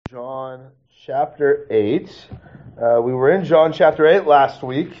chapter 8. We were in John chapter 8 last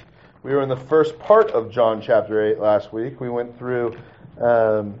week. We were in the first part of John chapter 8 last week. We went through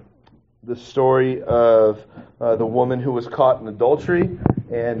the story of the woman who was caught in adultery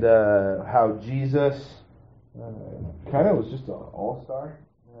and how Jesus kind of was just an all-star,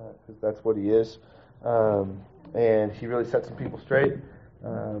 because that's what he is. And he really set some people straight,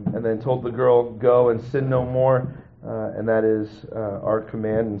 and then told the girl, go and sin no more. And that is our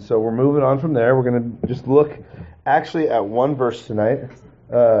command. And so we're moving on from there. We're going to just look actually at one verse tonight.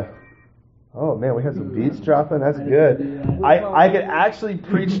 Oh man, we have some beats dropping. That's good. I could actually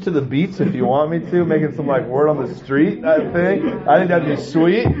preach to the beats if you want me to, making some like word on the street. I think that'd be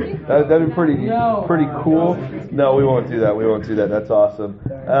sweet. That'd be pretty cool. No, we won't do that. We won't do that. That's awesome.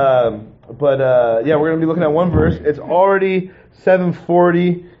 But yeah, we're going to be looking at one verse. It's already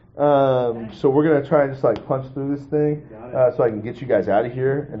 7:40. So we're going to try and just like punch through this thing so I can get you guys out of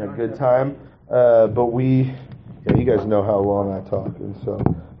here in a good time. But you guys know how long I talk, and so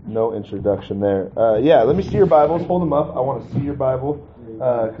no introduction there. Yeah, let me see your Bibles. Hold them up. I want to see your Bible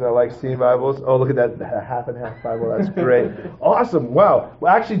because I like seeing Bibles. Oh, look at that half and half Bible. That's great. Awesome. Wow.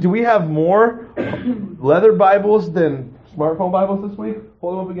 Well, actually, do we have more leather Bibles than smartphone Bibles this week?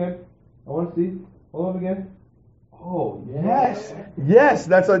 Hold them up again. I want to see. Hold them up again. Oh, yes. Yes,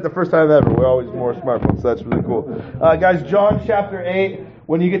 that's like the first time ever. We're always more smartphones, so that's really cool. Guys, John chapter 8.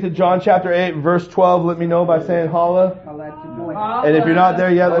 When you get to John chapter 8, verse 12, let me know by saying holla. And if you're not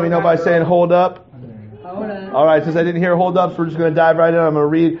there yet, let me know by saying hold up. All right, since I didn't hear hold up, so we're just going to dive right in. I'm going to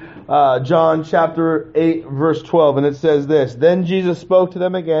read John chapter 8, verse 12, and it says this. Then Jesus spoke to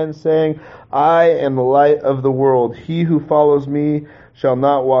them again, saying, I am the light of the world. He who follows me shall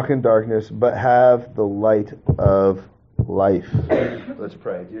not walk in darkness, but have the light of life. Let's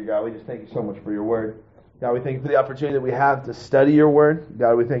pray. Dear God, we just thank you so much for your word. God, we thank you for the opportunity that we have to study your word.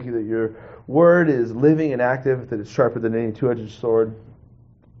 God, we thank you that your word is living and active, that it's sharper than any two-edged sword.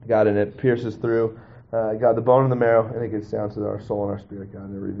 God, and it pierces through, God, the bone and the marrow, and it gets down to our soul and our spirit, God,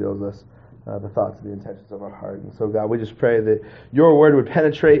 and it reveals us the thoughts and the intentions of our heart. And so, God, we just pray that your word would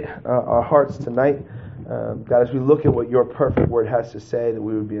penetrate our hearts tonight. God, as we look at what your perfect word has to say, that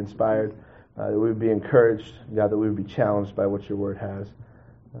we would be inspired, that we would be encouraged, God, that we would be challenged by what your word has.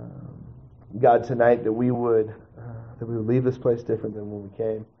 God, tonight that we would leave this place different than when we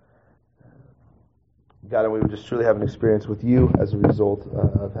came. God, and we would just truly have an experience with you as a result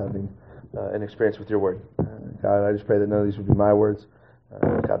of having an experience with your word. God, I just pray that none of these would be my words.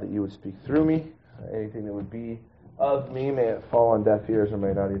 God, that you would speak through me. Anything that would be of me, may it fall on deaf ears or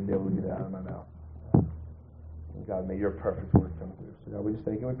may not even be able to get it out of my mouth. God, may your perfect word come through. So God, we just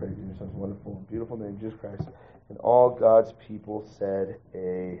thank you and praise you in your son's wonderful and beautiful name, Jesus Christ. And all God's people said,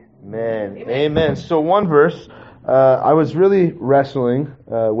 amen. Amen. So one verse, I was really wrestling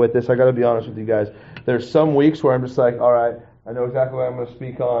with this. I got to be honest with you guys. There's some weeks where I'm just like, all right, I know exactly what I'm going to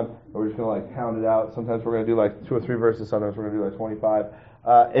speak on. And we're just going to like pound it out. Sometimes we're going to do like 2 or 3 verses. Sometimes we're going to do like 25.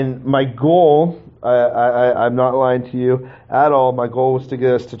 And my goal, I'm not lying to you at all. My goal was to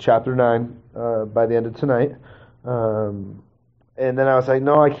get us to chapter 9 by the end of tonight. And then I was like,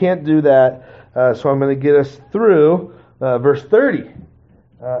 no, I can't do that. So I'm going to get us through verse 30.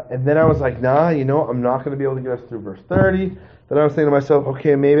 And then I was like, nah, I'm not going to be able to get us through verse 30. Then I was thinking to myself,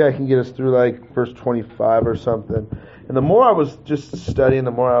 okay, maybe I can get us through like verse 25 or something. And the more I was just studying,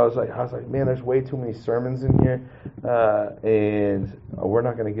 the more I was like, man, there's way too many sermons in here. And we're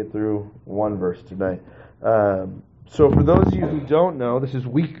not going to get through one verse tonight. So for those of you who don't know, this is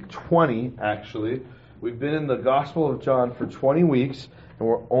week 20, actually. We've been in the Gospel of John for 20 weeks, and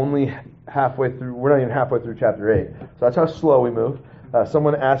we're only halfway through. We're not even halfway through chapter 8. So that's how slow we move.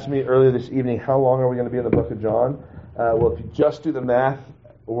 Someone asked me earlier this evening, how long are we going to be in the book of John? Well, if you just do the math,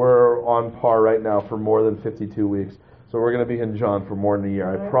 we're on par right now for more than 52 weeks. So we're going to be in John for more than a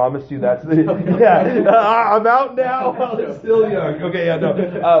year. I promise you that's the... Yeah, I'm out now while it's still young. Okay, yeah, no.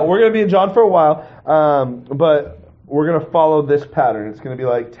 We're going to be in John for a while, but we're going to follow this pattern. It's going to be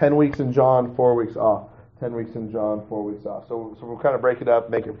like 10 weeks in John, 4 weeks off. 10 weeks in John, 4 weeks off. So we'll kind of break it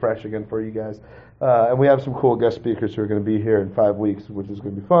up, make it fresh again for you guys. And we have some cool guest speakers who are going to be here in 5 weeks, which is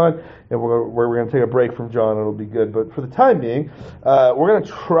going to be fun. And we're going to take a break from John. It'll be good. But for the time being, we're going to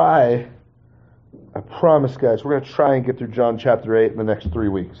try, I promise, guys, we're going to try and get through John chapter 8 in the next 3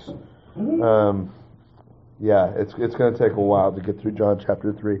 weeks. Yeah, it's going to take a while to get through John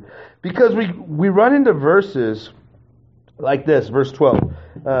chapter 3. Because we run into verses like this, verse 12.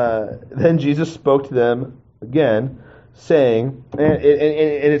 Then Jesus spoke to them again, saying, and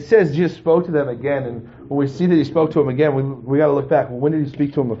it says Jesus spoke to them again, and when we see that he spoke to them again, we got to look back. Well, when did he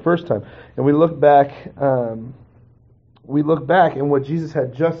speak to them the first time? And we look back we look back, and what Jesus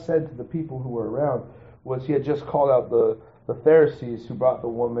had just said to the people who were around was he had just called out the Pharisees who brought the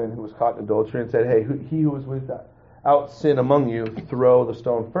woman who was caught in adultery and said, hey, he who was without sin among you, throw the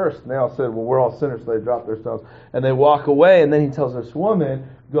stone first. And they all said, well, we're all sinners, so they drop their stones. And they walk away, and then he tells this woman,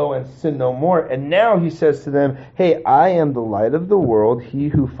 go and sin no more. And now he says to them, hey, I am the light of the world. He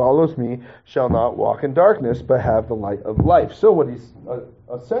who follows me shall not walk in darkness, but have the light of life. So what he's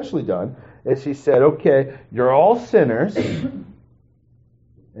essentially done is he said, okay, you're all sinners. And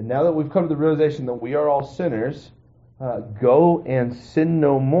now that we've come to the realization that we are all sinners, go and sin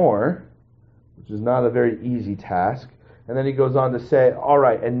no more, which is not a very easy task. And then he goes on to say, all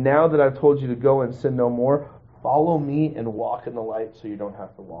right, and now that I've told you to go and sin no more, follow me and walk in the light so you don't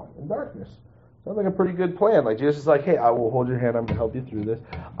have to walk in darkness. Sounds like a pretty good plan. Like Jesus is like, hey, I will hold your hand. I'm going to help you through this.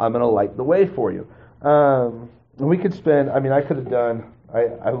 I'm going to light the way for you. And we could spend, I could have done,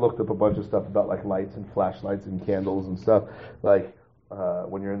 I looked up a bunch of stuff about like lights and flashlights and candles and stuff, like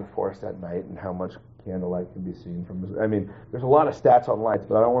when you're in the forest at night and how much candlelight can be seen from. There's a lot of stats on lights,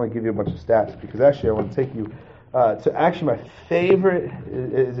 but I don't want to give you a bunch of stats because actually I want to take you to actually my favorite.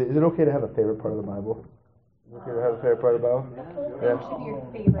 Is it okay to have a favorite part of the Bible? Is it okay to have a favorite part of the Bible?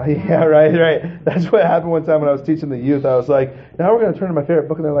 Yeah, right. That's what happened one time when I was teaching the youth. I was like, now we're going to turn to my favorite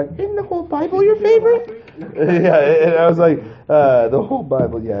book, and they're like, isn't the whole Bible your favorite? Yeah, and I was like, the whole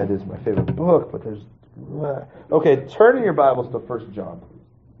Bible, yeah, it is my favorite book, but there's... Okay, turn in your Bibles to 1 John, please.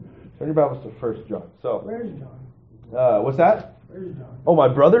 Turn your Bibles to 1 John. So, where's John? What's that? Where's John? Oh, my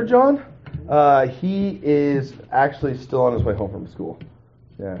brother John? He is actually still on his way home from school.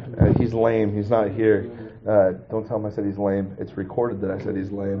 Yeah, he's lame. He's not here. Don't tell him I said he's lame. It's recorded that I said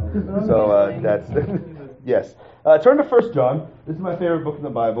he's lame. So that's yes. Turn to 1 John. This is my favorite book in the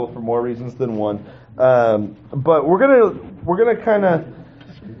Bible for more reasons than one. But we're gonna kind of.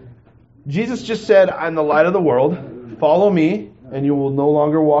 Jesus just said, "I'm the light of the world. Follow me, and you will no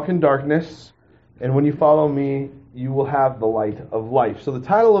longer walk in darkness. And when you follow me, you will have the light of life." So the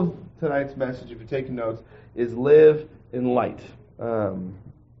title of tonight's message, if you're taking notes, is "Live in Light." John,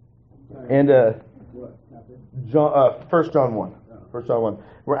 1 John 1. 1 John 1.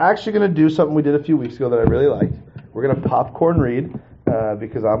 We're actually going to do something we did a few weeks ago that I really liked. We're going to popcorn read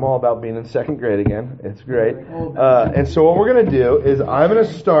because I'm all about being in second grade again. It's great. And so what we're going to do is I'm going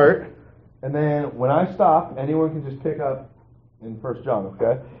to start, and then when I stop, anyone can just pick up in 1 John,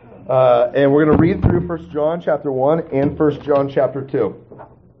 okay? And we're going to read through 1 John chapter 1 and 1 John chapter 2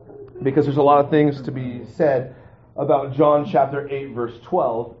 because there's a lot of things to be said about John chapter 8, verse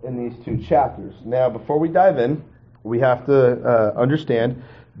 12 in these two chapters. Now, before we dive in, we have to understand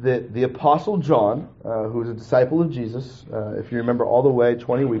that the Apostle John, who was a disciple of Jesus, if you remember all the way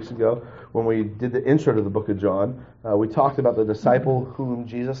 20 weeks ago when we did the intro to the book of John, we talked about the disciple whom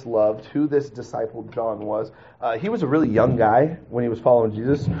Jesus loved, who this disciple John was. He was a really young guy when he was following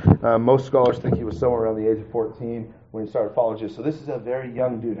Jesus. Most scholars think he was somewhere around the age of 14 when he started following Jesus. So this is a very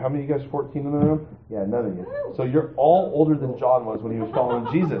young dude. How many of you guys are 14 in the room? Yeah, none of you. So you're all older than John was when he was following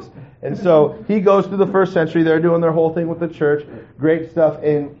Jesus. And so he goes through the first century. They're doing their whole thing with the church. Great stuff.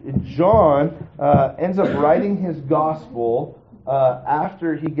 And John ends up writing his gospel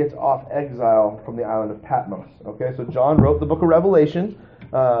after he gets off exile from the island of Patmos. Okay, so John wrote the book of Revelation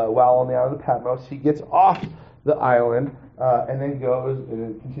while on the island of Patmos. He gets off the island and then goes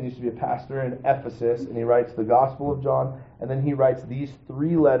and continues to be a pastor in Ephesus, and he writes the Gospel of John, and then he writes these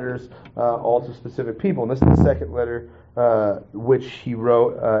 3 letters all to specific people. And this is the second letter which he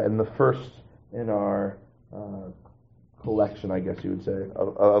wrote and the first in our collection, I guess you would say,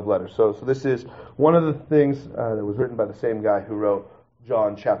 of letters. So this is one of the things that was written by the same guy who wrote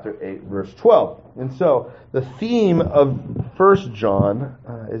John chapter 8, verse 12. And so the theme of 1 John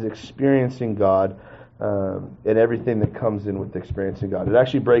is experiencing God and everything that comes in with experiencing God. It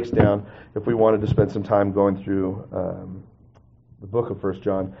actually breaks down, if we wanted to spend some time going through the book of 1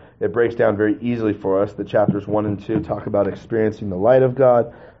 John, it breaks down very easily for us. The chapters 1 and 2 talk about experiencing the light of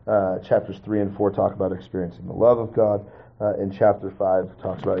God. Chapters 3 and 4 talk about experiencing the love of God. And chapter 5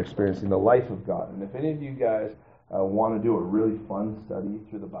 talks about experiencing the life of God. And if any of you guys want to do a really fun study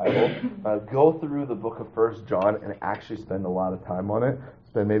through the Bible, go through the book of 1 John and actually spend a lot of time on it.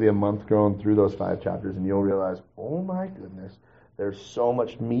 Spend maybe a month going through those 5 chapters, and you'll realize, oh my goodness, there's so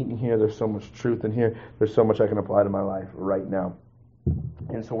much meat in here, there's so much truth in here, there's so much I can apply to my life right now.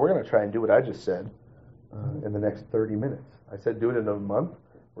 And so we're going to try and do what I just said in the next 30 minutes. I said do it in a month.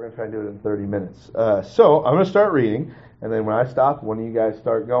 We're going to try and do it in 30 minutes. So I'm going to start reading, and then when I stop, one of you guys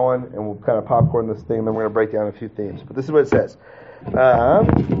start going, and we'll kind of popcorn this thing, and then we're going to break down a few themes. But this is what it says. I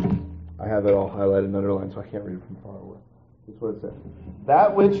have it all highlighted and underlined, so I can't read it from far away. That's what it says.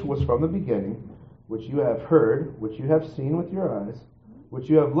 That which was from the beginning, which you have heard, which you have seen with your eyes, which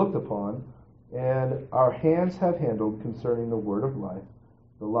you have looked upon, and our hands have handled concerning the word of life.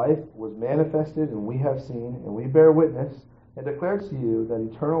 The life was manifested, and we have seen, and we bear witness, and declare to you that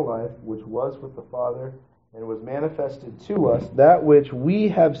eternal life, which was with the Father, and was manifested to us, that which we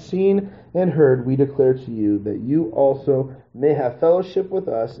have seen and heard, we declare to you, that you also may have fellowship with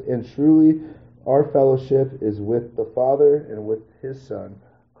us, and truly our fellowship is with the Father and with His Son,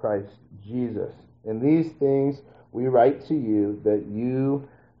 Christ Jesus. And these things we write to you, that you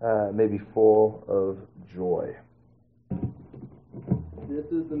may be full of joy. This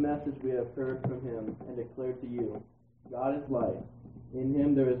is the message we have heard from Him and declared to you. God is light. In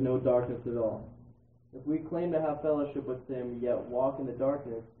Him there is no darkness at all. If we claim to have fellowship with Him, yet walk in the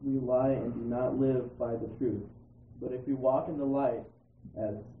darkness, we lie and do not live by the truth. But if we walk in the light,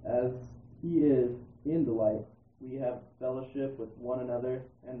 as He is in the light, we have fellowship with one another,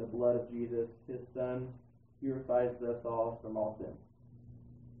 and the blood of Jesus, His Son, purifies us all from all sin.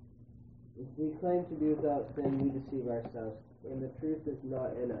 If we claim to be without sin, we deceive ourselves, and the truth is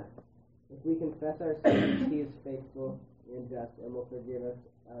not in us. If we confess our sins, He is faithful and just, and will forgive us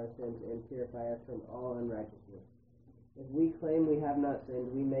our sins and purify us from all unrighteousness. If we claim we have not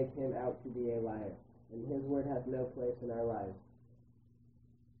sinned, we make Him out to be a liar, and His word has no place in our lives.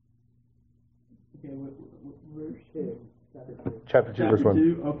 Okay, verse 2. Chapter 2, verse 1.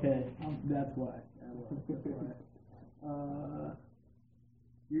 2, okay, that's why.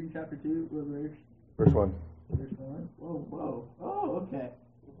 You're in chapter 2, what verse? Verse 1. Verse 1? Whoa. Oh, okay.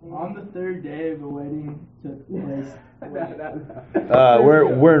 On the third day of the wedding took place. We're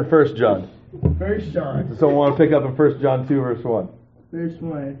in 1 John. 1 John. Does someone want to pick up in 1 John 2, verse 1? Verse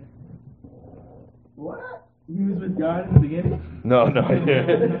 1. What? He was with God in the beginning? No. 1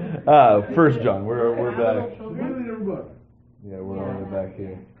 John. We're back. Yeah, we're on the back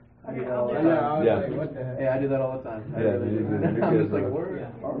here. I do that all the time. Yeah. Yeah, I do that all the time. Yeah, you're good. I'm just like,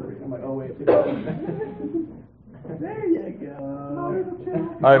 where are we? I'm like, oh wait. There you go.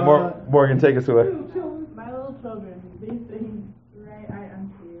 All right, Morgan, take us away. My little children, these things write I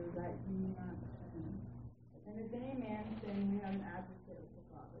unto you, that ye not sin. And if any man sin, we have an advocate with the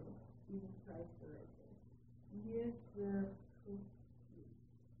Father, Jesus Christ the righteous. And He is the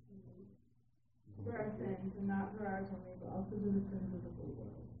for our sins, and not for ours only, but also for the sins of the whole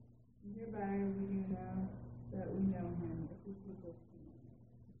world. And hereby we do know that we know Him, if we keep His commandments.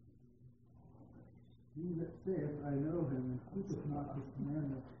 He that saith, I know him, and keepeth not his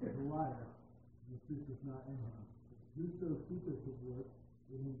commandments, is a liar, and the truth is not in him. Whoso keepeth his work,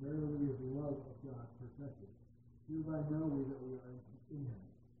 in him verily is the love of God perfected. Hereby know we that we are in him.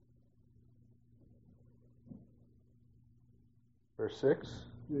 Verse 6.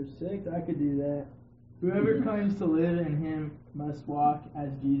 Verse 6, I could do that. Whoever claims to live in Him must walk as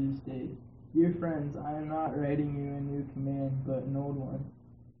Jesus did. Dear friends, I am not writing you a new command, but an old one,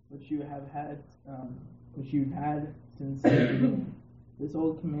 which you've had since the beginning. This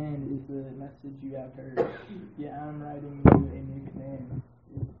old command is the message you have heard. Yet I am writing you a new command.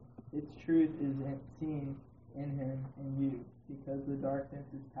 Its truth is seen in Him and you, because the darkness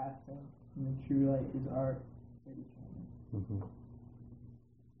is passing and the true light is already shining.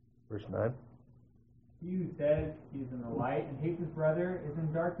 Verse 9. He who says he is in the light and hates his brother is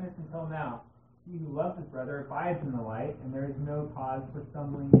in darkness until now. He who loves his brother abides in the light, and there is no cause for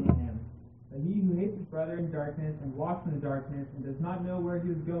stumbling in him. But he who hates his brother in darkness and walks in the darkness and does not know where he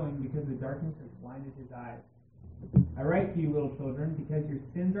is going because the darkness has blinded his eyes. I write to you, little children, because your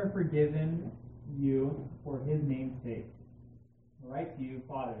sins are forgiven you for His name's sake. I write to you,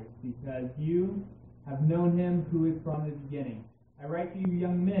 fathers, because you have known Him who is from the beginning. I write to you,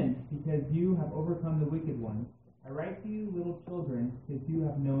 young men, because you have overcome the wicked one. I write to you, little children, because you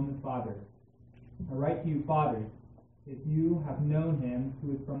have known the Father. I write to you, fathers, because you have known Him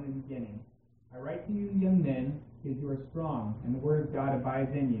who is from the beginning. I write to you, young men, because you are strong, and the word of God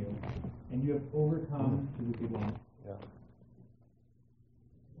abides in you, and you have overcome the wicked one. Yeah.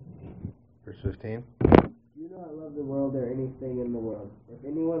 Verse 15. Do not love the world or anything in the world. If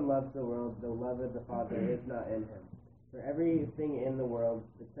anyone loves the world, the love of the Father is not in him. For everything in the world,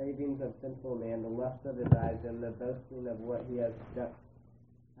 the cravings of sinful man, the lust of his eyes, and the boasting of what he has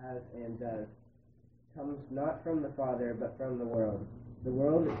and does, comes not from the Father, but from the world. The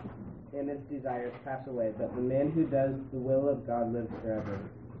world and its desires pass away, but the man who does the will of God lives forever.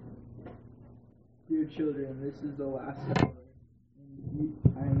 Dear children, this is the last hour.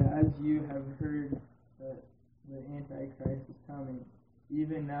 And as you have heard that the Antichrist is coming,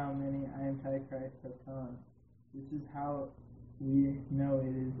 even now many Antichrists have come. This is how we know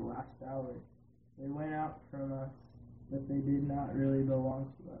it is the last hour. They went out from us, but they did not really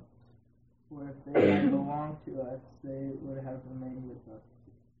belong to us. For if they had belonged to us, they would have remained with us.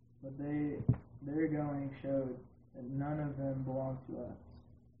 But their going showed that none of them belonged to us.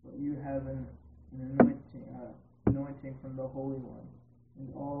 But you have an anointing from the Holy One,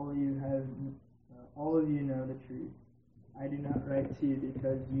 and all of you know the truth. I do not write to you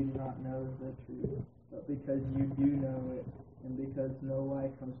because you do not know the truth, but because you do know it, and because no lie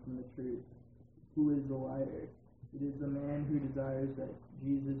comes from the truth. Who is the liar? It is the man who desires that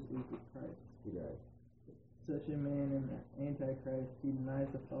Jesus is the Christ. Such a man is an antichrist. He denies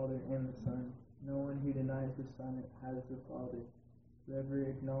the Father and the Son. No one who denies the Son has the Father. Whoever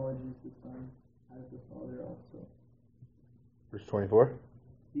acknowledges the Son has the Father also. Verse 24.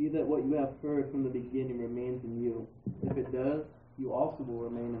 See that what you have heard from the beginning remains in you. If it does, you also will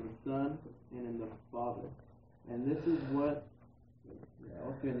remain in the Son and in the Father. And this is what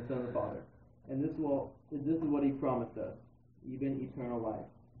also in the Son and the Father. And this is what He promised us, even eternal life.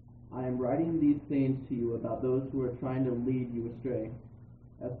 I am writing these things to you about those who are trying to lead you astray.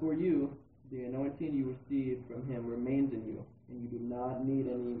 As for you, the anointing you received from Him remains in you, and you do not need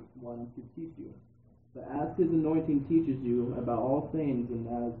anyone to teach you. But as His anointing teaches you about all things, and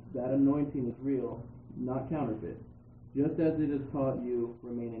as that anointing is real, not counterfeit, just as it has taught you,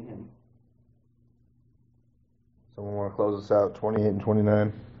 remain in Him. Someone want to close us out, 28 and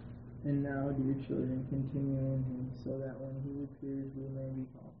 29? And now, dear children, continue in Him, so that when He appears, we may be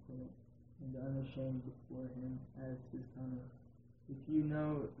confident and unashamed before Him as His coming. If you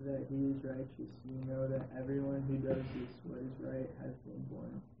know that He is righteous, you know that everyone who does what is right has been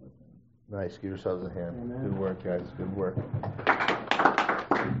born of Him. Nice. Give yourselves a hand. Amen. Good work, guys. Good work. Bye,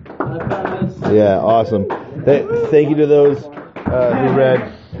 Yeah, awesome. Thank you to those who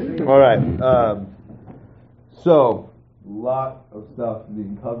read. All right. So, a lot of stuff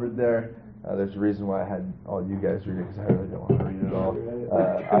being covered there. There's a reason why I had all you guys read it, because I really don't want to read it all.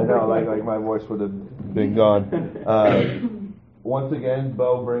 I know, like my voice would have been gone. Once again,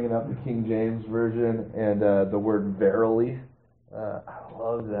 Bo bringing up the King James Version and the word verily. I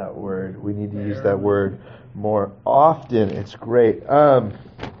love that word. We need to use that word more often. It's great.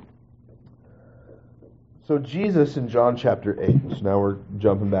 So Jesus in John chapter 8. So now we're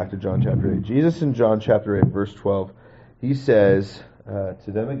jumping back to John chapter 8. Jesus in John chapter 8, verse 12. He says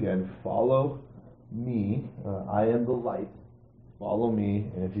to them again, follow me. I am the light. Follow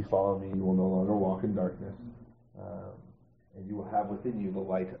me. And if you follow me, you will no longer walk in darkness. And you will have within you the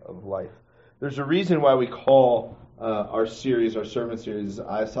light of life. There's a reason why we call our sermon series,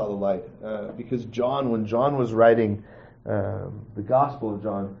 I Saw the Light. Because when John was writing the Gospel of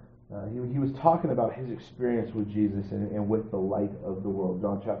John, he was talking about his experience with Jesus and with the light of the world.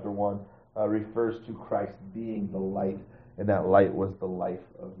 John chapter 1 refers to Christ being the light, and that light was the life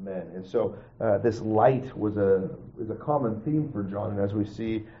of men. And so this light is a common theme for John, and as we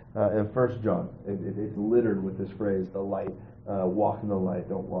see in 1 John, it's littered with this phrase, the light. Walk in the light,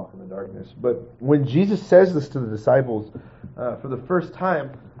 don't walk in the darkness. But when Jesus says this to the disciples for the first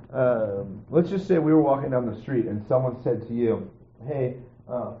time, let's just say we were walking down the street and someone said to you, hey,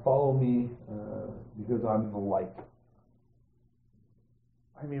 follow me because I'm the light.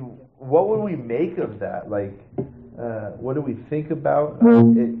 I mean, what would we make of that? Like, what do we think about?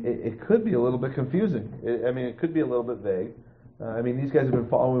 It could be a little bit confusing. It could be a little bit vague. These guys have been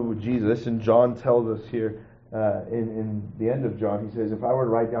following with Jesus, and John tells us here in the end of John, he says, if I were to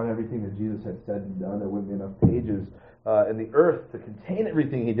write down everything that Jesus had said and done, there wouldn't be enough pages in the earth to contain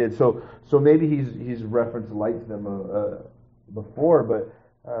everything he did. So maybe he's referenced light to them before, but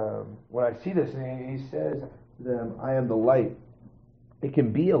when I see this, and he says to them, I am the light, it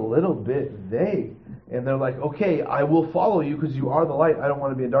can be a little bit vague. And they're like, okay, I will follow you because you are the light. I don't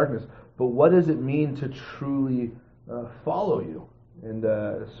want to be in darkness. But what does it mean to truly follow you? And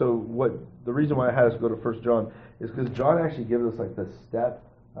so the reason why I had us go to 1 John is because John actually gives us like the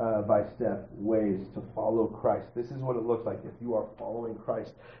step-by-step ways to follow Christ. This is what it looks like if you are following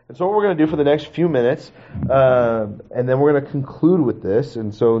Christ. And so what we're going to do for the next few minutes, and then we're going to conclude with this.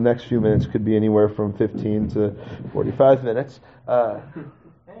 And so the next few minutes could be anywhere from 15 to 45 minutes. No,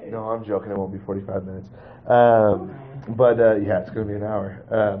 I'm joking. It won't be 45 minutes. But it's going to be an hour.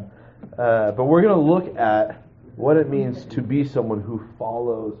 But we're going to look at what it means to be someone who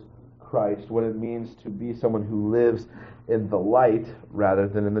follows Christ, what it means to be someone who lives in the light rather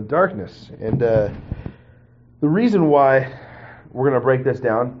than in the darkness. And the reason why we're going to break this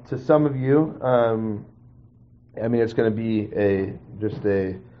down, to some of you, it's going to be just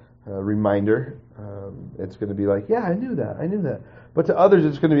a reminder. It's going to be like, yeah, I knew that. But to others,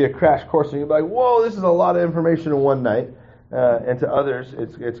 it's going to be a crash course, and you'll be like, whoa, this is a lot of information in one night. And to others,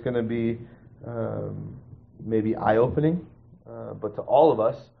 it's going to be maybe eye-opening, but to all of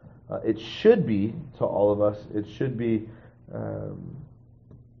us, It should be to all of us. It should be a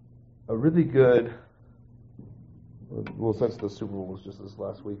really good. Well, since the Super Bowl was just this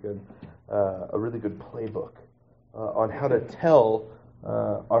last weekend, a really good playbook on how to tell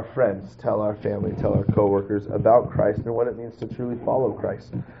our friends, tell our family, tell our coworkers about Christ and what it means to truly follow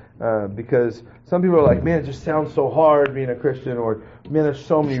Christ. Because some people are like, man, it just sounds so hard being a Christian, or man, there's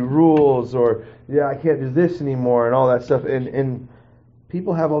so many rules, or yeah, I can't do this anymore, and all that stuff. And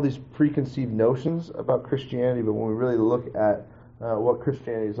people have all these preconceived notions about Christianity, but when we really look at what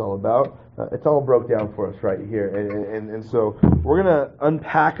Christianity is all about, it's all broke down for us right here. And so we're going to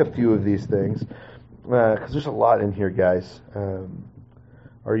unpack a few of these things, because there's a lot in here, guys.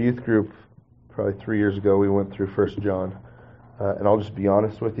 Our youth group, probably 3 years ago, we went through 1 John. And I'll just be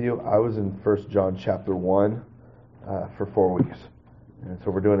honest with you, I was in 1 John chapter 1 for 4 weeks. And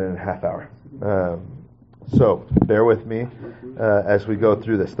so we're doing it in a half hour. So bear with me as we go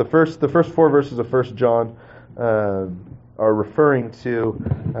through this. The first 4 verses of 1 John are referring to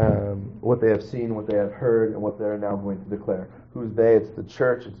what they have seen, what they have heard, and what they're now going to declare. Who's they? It's the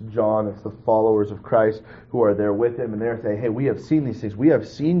church, it's John, it's the followers of Christ who are there with him, and they're saying, hey, we have seen these things. We have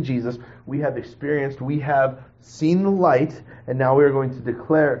seen Jesus. We have experienced, we have seen the light, and now we are going to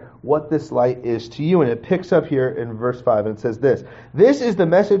declare what this light is to you. And it picks up here in verse 5, and it says this: This is the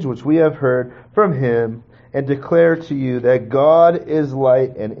message which we have heard from him, and declare to you that God is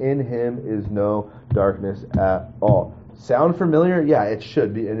light, and in him is no darkness at all. Sound familiar? Yeah, it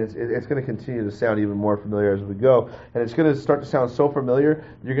should be, and it's going to continue to sound even more familiar as we go, and it's going to start to sound so familiar,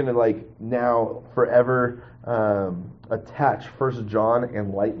 you're going to now forever attach 1 John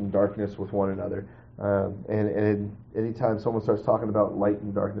and light and darkness with one another. And anytime someone starts talking about light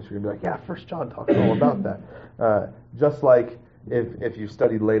and darkness, you're going to be like, yeah, 1 John talks all about that. Just like if you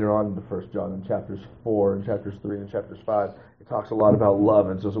studied later on into 1 John in chapters 4 and chapters 3 and chapters 5, it talks a lot about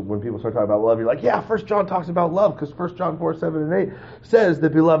love. And so when people start talking about love, you're like, yeah, 1 John talks about love, because 1 John 4, 7, and 8 says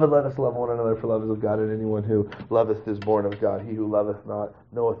that, beloved, let us love one another, for love is of God, and anyone who loveth is born of God. He who loveth not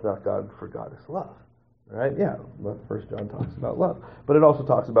knoweth not God, for God is love. Right? Yeah, 1 John talks about love. But it also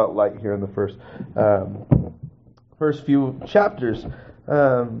talks about light here in the first few chapters.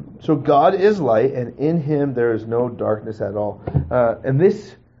 So God is light, and in him there is no darkness at all. And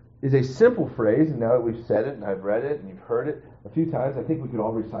this is a simple phrase, and now that we've said it, and I've read it, and you've heard it a few times, I think we could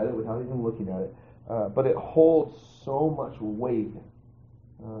all recite it without even looking at it. But it holds so much weight,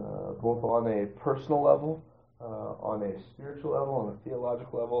 both on a personal level, on a spiritual level, on a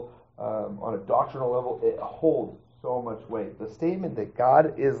theological level, on a doctrinal level. It holds so much weight. The statement that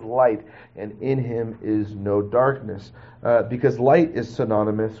God is light and in him is no darkness. Because light is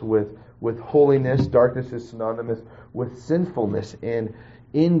synonymous with holiness, darkness is synonymous with sinfulness, and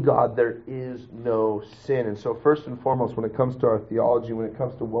in God there is no sin. And so first and foremost, when it comes to our theology, when it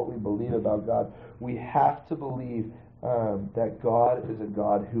comes to what we believe about God, we have to believe that God is a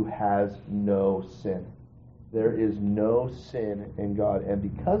God who has no sin. There is no sin in God, and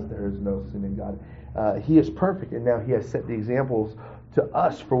because there is no sin in God, he is perfect, and now he has set the examples to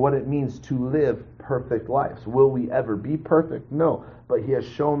us for what it means to live perfect lives. Will we ever be perfect? No, but he has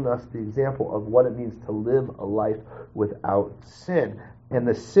shown us the example of what it means to live a life without sin. And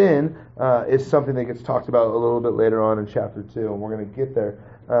the sin is something that gets talked about a little bit later on in chapter 2, and we're going to get there.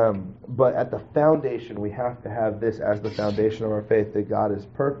 But at the foundation, we have to have this as the foundation of our faith, that God is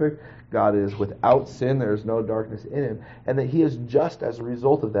perfect, God is without sin, there is no darkness in him, and that he is just as a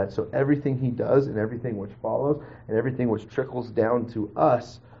result of that. So everything he does and everything which follows and everything which trickles down to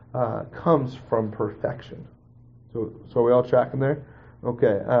us comes from perfection. So are we all tracking there?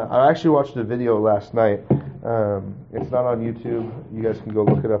 Okay. I actually watched a video last night. It's not on YouTube. You guys can go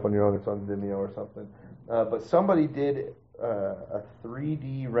look it up on your own. It's on Vimeo or something. But somebody did a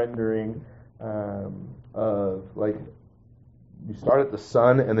 3D rendering of, like, you start at the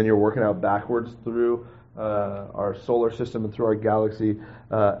sun and then you're working out backwards through our solar system and through our galaxy,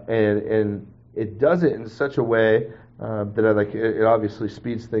 and it does it in such a way that it obviously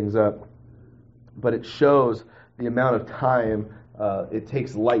speeds things up, but it shows the amount of time it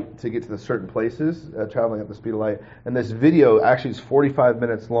takes light to get to the certain places, traveling at the speed of light. And this video actually is 45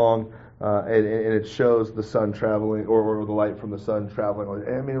 minutes long, and it shows the sun traveling, or the light from the sun traveling.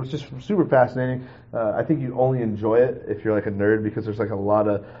 I mean, it was just super fascinating. I think you only enjoy it if you're like a nerd, because there's like a lot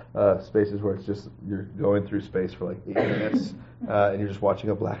of spaces where it's just you're going through space for like 8 minutes, and you're just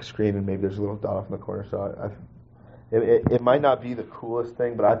watching a black screen, and maybe there's a little dot off in the corner. So it might not be the coolest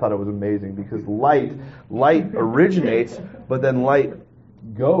thing, but I thought it was amazing, because light originates, but then light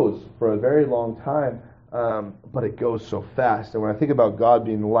goes for a very long time, but it goes so fast. And when I think about God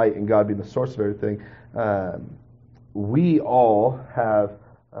being light and God being the source of everything, we all have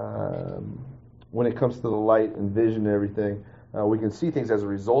when it comes to the light and vision and everything, we can see things as a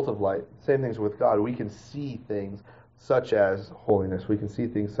result of light. Same things with God. We can see things such as holiness. We can see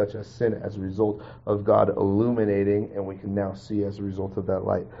things such as sin as a result of God illuminating, and we can now see as a result of that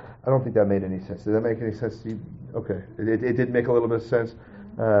light. I don't think that made any sense. Did that make any sense to you? Okay. It did make a little bit of sense.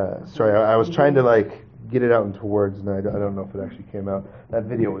 Sorry, I was trying to get it out into words, and I don't know if it actually came out. That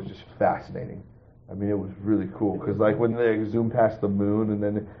video was just fascinating. I mean, it was really cool, because when they zoom past the moon, and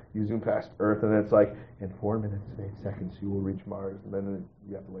then you zoom past Earth, and then it's in 4 minutes and 8 seconds you will reach Mars, and then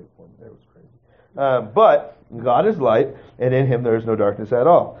you have to wait for it. It was crazy. But God is light, and in Him there is no darkness at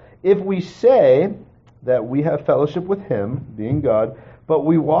all. If we say that we have fellowship with Him, being God, but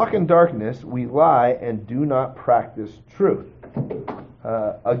we walk in darkness, we lie and do not practice truth.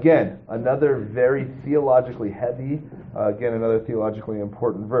 Again, another very theologically heavy, another theologically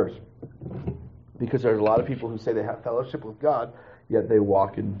important verse. Because there's a lot of people who say they have fellowship with God, yet they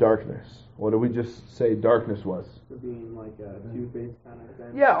walk in darkness. What did we just say darkness was? For being like a two-faced kind of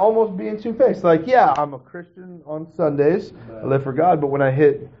thing? Yeah, almost being two-faced. I'm a Christian on Sundays, I live for God, but when I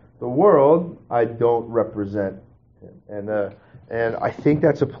hit the world, I don't represent Him. And I think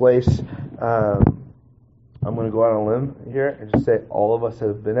that's a place I'm going to go out on a limb here and just say all of us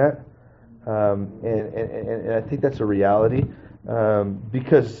have been at. And I think that's a reality.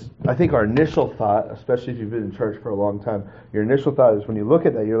 Because I think our initial thought, especially if you've been in church for a long time, your initial thought is when you look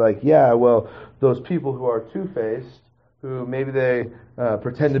at that, you're like, yeah, well, those people who are two-faced, who maybe they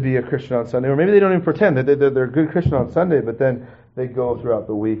pretend to be a Christian on Sunday, or maybe they don't even pretend that they're a good Christian on Sunday, but then they go throughout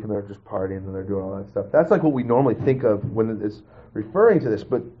the week and they're just partying and they're doing all that stuff. That's what we normally think of when it's referring to this,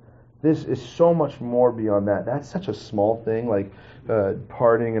 but this is so much more beyond that. That's such a small thing,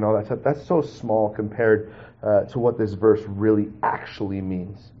 partying and all that stuff. That's so small compared to what this verse really actually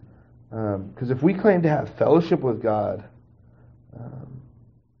means. Because if we claim to have fellowship with God,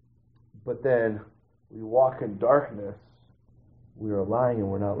 but then we walk in darkness, we are lying and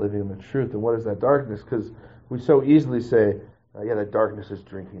we're not living in the truth. And what is that darkness? Because we so easily say, that darkness is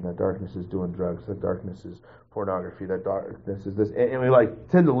drinking, that darkness is doing drugs, that darkness is pornography, that darkness is this. And we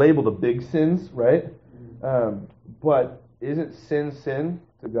tend to label the big sins, right? But isn't sin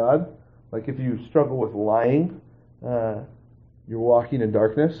to God? If you struggle with lying, you're walking in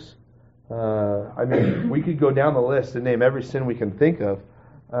darkness. We could go down the list and name every sin we can think of,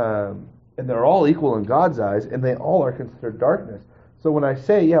 and they're all equal in God's eyes, and they all are considered darkness. So when I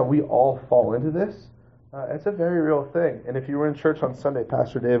say, we all fall into this, it's a very real thing. And if you were in church on Sunday,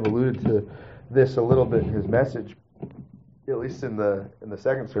 Pastor Dave alluded to this a little bit in his message, at least in the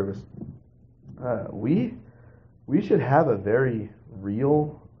second service. We should have a very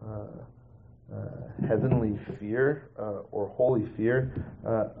real heavenly fear or holy fear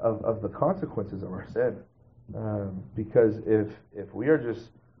of the consequences of our sin. Because if we are just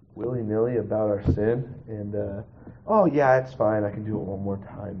willy-nilly about our sin and it's fine, I can do it one more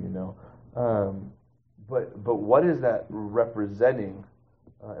time, but what is that representing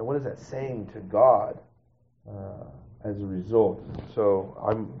and what is that saying to God as a result? So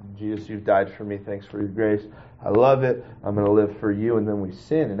Jesus, you've died for me, thanks for your grace, I love it, I'm going to live for you, and then we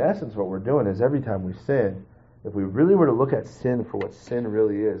sin. In essence, what we're doing is every time we sin, if we really were to look at sin for what sin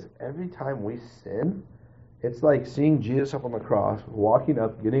really is, every time we sin, it's like seeing Jesus up on the cross, walking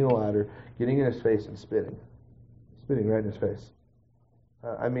up, getting a ladder, getting in his face and spitting right in his face.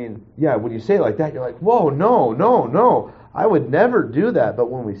 When you say it like that, you're like, whoa, no, I would never do that.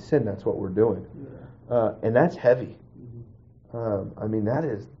 But when we sin, that's what we're doing. And that's heavy.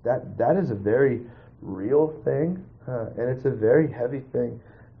 That is a very real thing, and it's a very heavy thing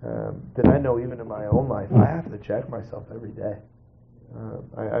that I know even in my own life. I have to check myself every day.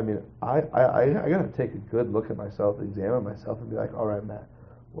 I got to take a good look at myself, examine myself, and be like, all right, Matt,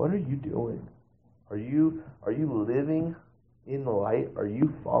 what are you doing? Are you living in the light? Are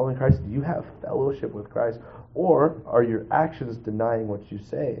you following Christ? Do you have fellowship with Christ? Or are your actions denying what you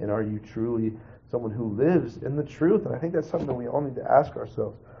say? And are you truly someone who lives in the truth? And I think that's something we all need to ask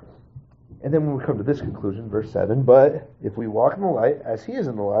ourselves. And then when we come to this conclusion, verse 7, but if we walk in the light as he is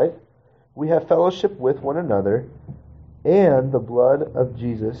in the light, we have fellowship with one another, and the blood of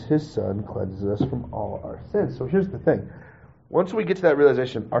Jesus, his Son, cleanses us from all our sins. So here's the thing. Once we get to that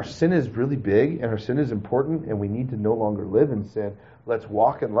realization, our sin is really big and our sin is important and we need to no longer live in sin. Let's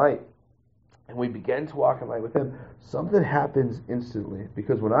walk in light. And we begin to walk in light with him. Something happens instantly.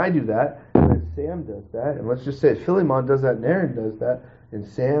 Because when I do that, and then Sam does that, and let's just say Philemon does that and Aaron does that, and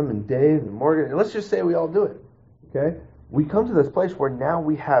Sam and Dave and Morgan, and let's just say we all do it. Okay? We come to this place where now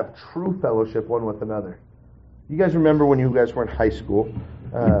we have true fellowship one with another. You guys remember when you guys were in high school?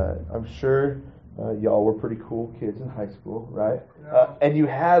 I'm sure Y'all were pretty cool kids in high school, right? And you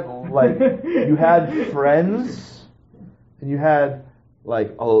had you had friends, and you had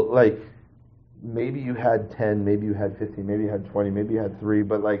maybe you had 10, maybe you had 15, maybe you had 20, maybe you had 3,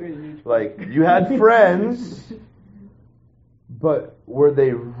 but you had friends, but were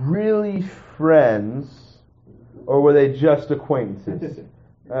they really friends, or were they just acquaintances?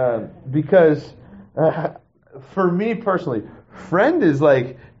 Because for me personally, friend is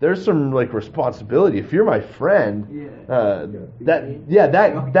there's some responsibility. If you're my friend, that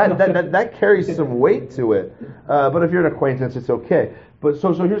carries some weight to it. But if you're an acquaintance, it's okay. But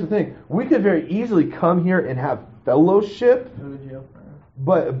so here's the thing: we could very easily come here and have fellowship,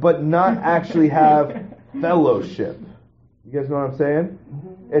 but not actually have fellowship. You guys know what I'm saying?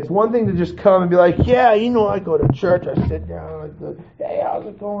 It's one thing to just come and be like, yeah, I go to church, I sit down, hey, how's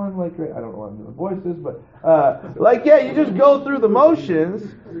it going? Great. I don't know what I'm doing voices, but you just go through the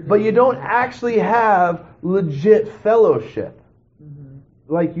motions, but you don't actually have legit fellowship.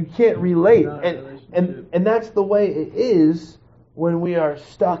 You can't relate, and that's the way it is when we are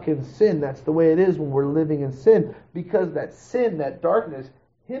stuck in sin. That's the way it is when we're living in sin, because that sin, that darkness,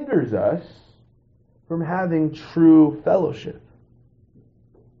 hinders us from having true fellowship.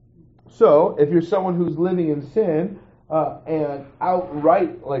 So, if you're someone who's living in sin, and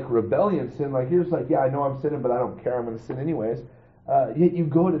outright rebellion sin, yeah, I know I'm sinning, but I don't care, I'm going to sin anyways, yet you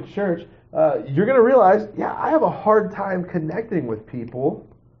go to church, you're going to realize, yeah, I have a hard time connecting with people,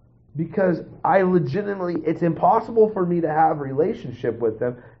 because it's impossible for me to have relationship with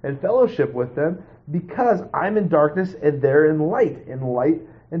them and fellowship with them, because I'm in darkness and they're in light. And light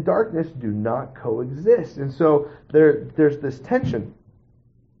and darkness do not coexist. And so there's this tension.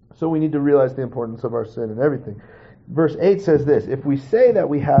 So we need to realize the importance of our sin and everything. Verse 8 says this: if we say that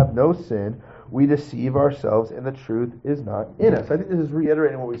we have no sin, we deceive ourselves and the truth is not in us. I think this is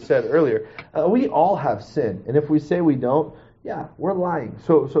reiterating what we said earlier. We all have sin. And if we say we don't, yeah, we're lying.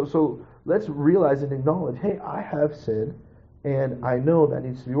 So let's realize and acknowledge, hey, I have sin, and I know that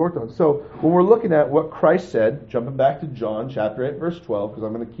needs to be worked on. So when we're looking at what Christ said, jumping back to John chapter 8, verse 12, because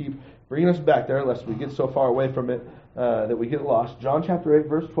I'm going to keep bringing us back there lest we get so far away from it that we get lost. John chapter 8,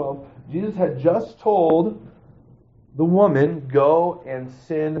 verse 12, Jesus had just told the woman, go and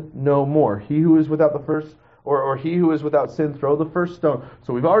sin no more. He who is without the first, or he who is without sin, throw the first stone.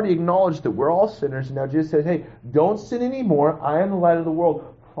 So we've already acknowledged that we're all sinners, and now Jesus says, hey, don't sin anymore. I am the light of the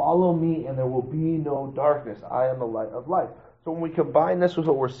world. Follow me, and there will be no darkness. I am the light of life. So when we combine this with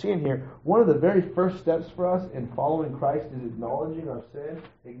what we're seeing here, one of the very first steps for us in following Christ is acknowledging our sin,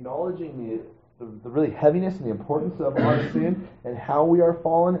 acknowledging the really heaviness and the importance of our sin and how we are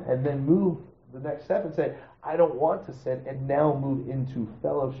fallen, and then move the next step and say, I don't want to sin, and now move into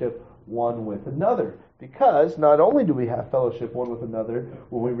fellowship one with another. Because not only do we have fellowship one with another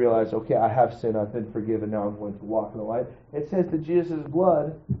when we realize, okay, I have sinned, I've been forgiven, now I'm going to walk in the light. It says that Jesus'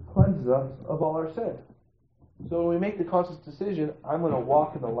 blood cleanses us of all our sin. So when we make the conscious decision, I'm going to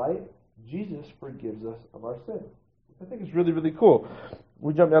walk in the light, Jesus forgives us of our sin. I think it's really, really cool.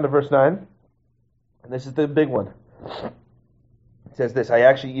 We jump down to verse 9, and this is the big one. It says this: I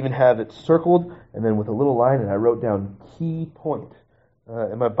actually even have it circled, and then with a little line, and I wrote down key point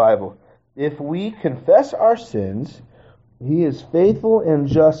in my Bible. If we confess our sins, He is faithful and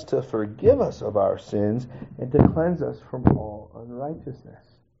just to forgive us of our sins and to cleanse us from all unrighteousness.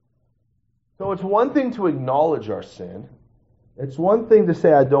 So it's one thing to acknowledge our sin. It's one thing to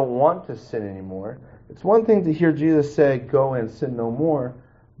say, I don't want to sin anymore. It's one thing to hear Jesus say, go and sin no more.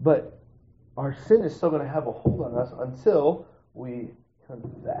 But our sin is still going to have a hold on us until we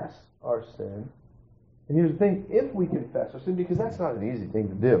confess our sin. And here's the thing, if we confess our sin, because that's not an easy thing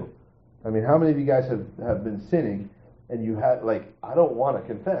to do. I mean, how many of you guys have been sinning and you had, I don't want to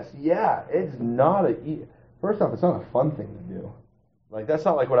confess? Yeah, it's not first off, it's not a fun thing to do. That's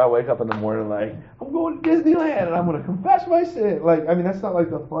not when I wake up in the morning I'm going to Disneyland and I'm going to confess my sin. That's not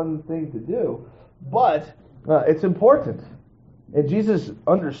the fun thing to do. But it's important. And Jesus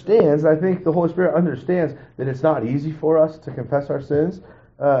understands, I think the Holy Spirit understands that it's not easy for us to confess our sins.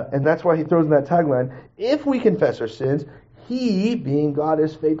 And that's why He throws in that tagline, if we confess our sins, He, being God,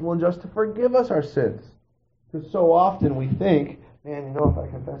 is faithful and just to forgive us our sins. Because so often we think, man, if I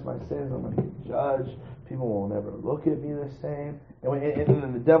confess my sins, I'm going to get judged. People will never look at me the same. And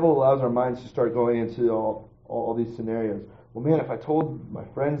then the devil allows our minds to start going into all these scenarios. Well, man, if I told my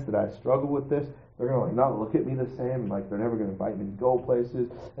friends that I struggle with this, they're going to not look at me the same. They're never going to invite me to go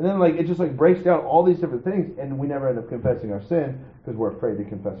places. And then it just breaks down all these different things, and we never end up confessing our sin because we're afraid to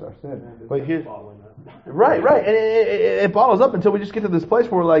confess our sin. But here's right, and it bottles up until we just get to this place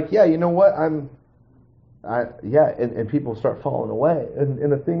where we're yeah, you know what, and people start falling away. And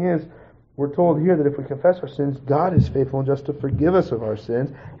the thing is, we're told here that if we confess our sins, God is faithful and just to forgive us of our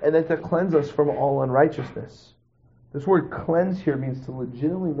sins and then to cleanse us from all unrighteousness. This word cleanse here means to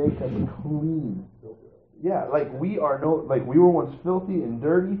legitimately make us clean. Yeah, like we were once filthy and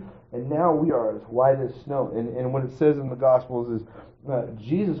dirty, and now we are as white as snow. And what it says in the Gospels is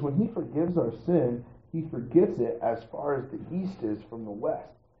Jesus, when He forgives our sin, He forgets it as far as the east is from the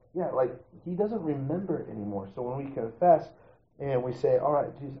west. Yeah, like He doesn't remember it anymore. So when we confess and we say, all right,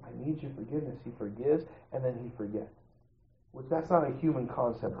 Jesus, I need your forgiveness, He forgives, and then He forgets. Which that's not a human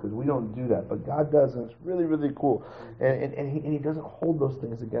concept because we don't do that, but God does, and it's really, really cool. And he doesn't hold those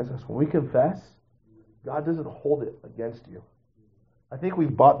things against us. When we confess, God doesn't hold it against you. I think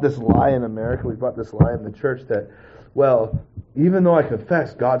we've bought this lie in America, we've bought this lie in the church that, well, even though I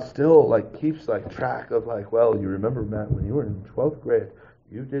confess, God still keeps track of well, you remember, Matt, when you were in 12th grade,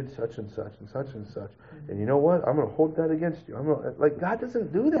 you did such and such and such and such. And you know what? I'm going to hold that against you. God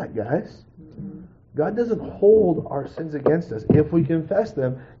doesn't do that, guys. God doesn't hold our sins against us. If we confess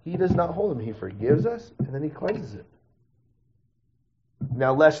them, He does not hold them. He forgives us, and then He cleanses it.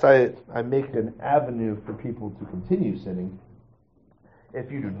 Now, lest I make an avenue for people to continue sinning,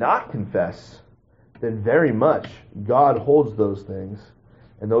 if you do not confess, then very much God holds those things,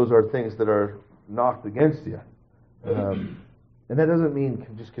 and those are things that are knocked against you. And that doesn't mean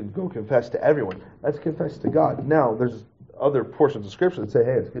just go confess to everyone. Let's confess to God. Now, there's other portions of Scripture that say,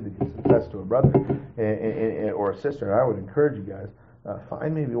 hey, it's good to confess to a brother or a sister. And I would encourage you guys,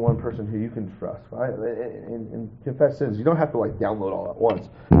 find maybe one person who you can trust, right? And confess sins. You don't have to download all at once.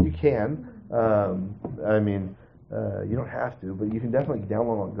 You can. You don't have to, but you can definitely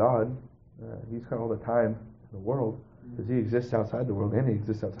download on God. He's kind of all the time in the world because He exists outside the world and He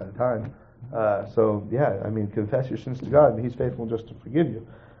exists outside of time. Confess your sins to God, and He's faithful just to forgive you.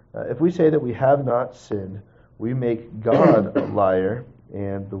 If we say that we have not sinned, we make God a liar,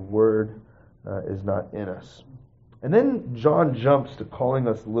 and the Word is not in us. And then John jumps to calling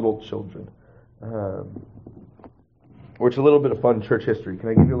us little children, which is a little bit of fun church history. Can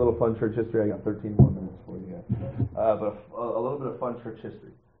I give you a little fun church history? I got 13 more minutes for you guys. But a little bit of fun church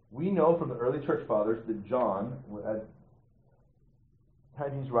history. We know from the early church fathers that John, at the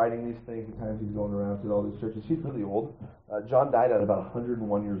time he's writing these things, the time he's going around to all these churches, he's really old. John died at about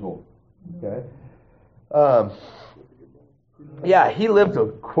 101 years old. Okay? He lived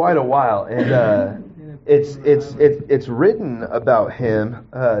quite a while, and it's written about him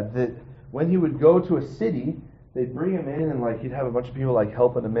that when he would go to a city, they'd bring him in, and he'd have a bunch of people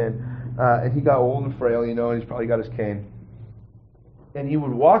helping him in, and he got old and frail, and he's probably got his cane, and he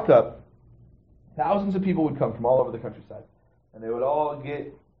would walk up. Thousands of people would come from all over the countryside, and they would all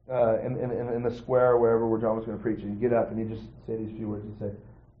get in the square or wherever where John was going to preach, and he'd get up and he'd just say these few words. He'd say,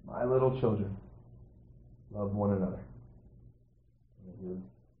 "My little children, love one another." And he would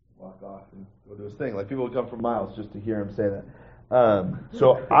walk off and go do his thing. People would come from miles just to hear him say that. How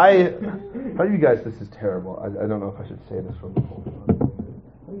do you guys, this is terrible. I don't know if I should say this from the pulpit.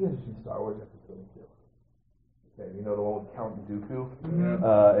 How do you guys see Star Wars Episode 2? Okay, the one with Count Dooku?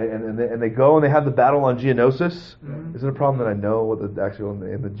 Mm-hmm. And they go and they have the battle on Geonosis. Mm-hmm. Is it a problem that I know what the actual,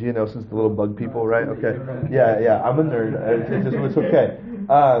 in the Geonosis, the little bug people, right? Okay. Yeah, I'm a nerd. It's okay.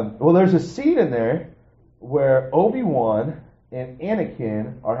 There's a scene in there where Obi-Wan and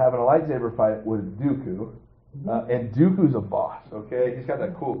Anakin are having a lightsaber fight with Dooku. And Dooku's a boss, okay? He's got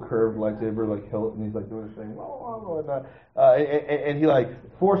that cool curved lightsaber hilt, and he's doing his thing, and he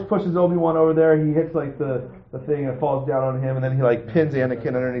force pushes Obi-Wan over there. He hits the thing and it falls down on him, and then he pins Anakin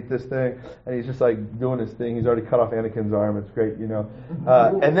underneath this thing, and he's just doing his thing. He's already cut off Anakin's arm. It's great,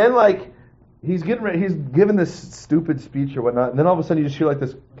 and then he's getting ready, he's giving this stupid speech or whatnot, and then all of a sudden you just hear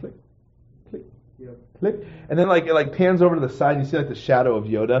this click, click, click, and then it pans over to the side, and you see the shadow of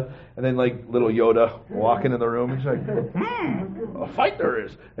Yoda, and then little Yoda walking in the room, and he's a fight there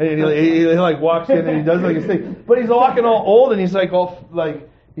is, and he walks in and he does his thing, but he's walking all old, and he's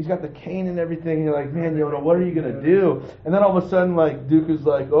he's got the cane and everything, and you're man, Yoda, what are you gonna do? And then all of a sudden Dooku's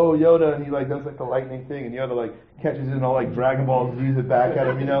oh, Yoda, and he does the lightning thing, and Yoda catches it and all Dragon Ball Z's it back at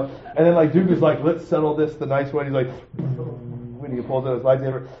him, and then Dooku's let's settle this the nice way, and he's when he pulls out his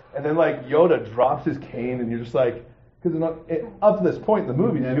lightsaber, and then Yoda drops his cane, and you're just because up to this point in the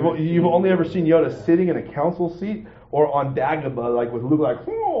movie, you've only ever seen Yoda sitting in a council seat or on Dagobah, with Luke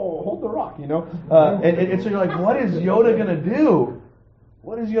hold the rock, and so you're what is Yoda gonna do?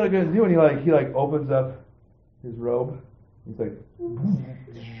 What is Yoda gonna do? And he opens up his robe. He's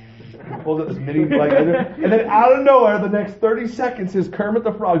pulls out this mini and then out of nowhere, the next 30 seconds, is Kermit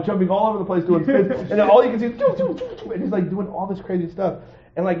the Frog jumping all over the place doing spins, and then all you can see is and he's doing all this crazy stuff.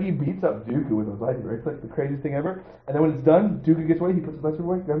 And he beats up Dooku with his lightsaber. It's the craziest thing ever. And then when it's done, Dooku gets away, he puts his lightsaber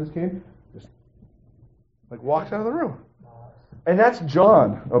away, grabs his cane, Like walks out of the room. And that's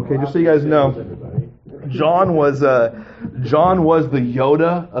John. Okay, just so you guys know, John was the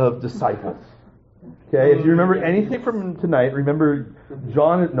Yoda of disciples. Okay, if you remember anything from tonight, remember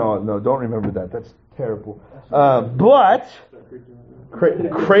John. No, don't remember that. That's terrible. But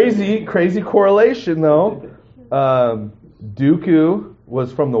crazy correlation though. Dooku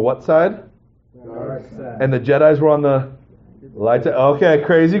was from the what side? And the Jedis were on the light side. Okay,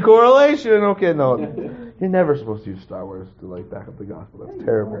 crazy correlation. Okay, no. You're never supposed to use Star Wars to like back up the gospel. That's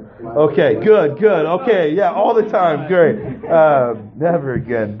terrible. Okay, good. Okay, yeah, all the time. Great. Never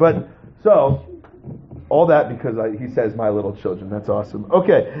again. But so all that because he says my little children. That's awesome.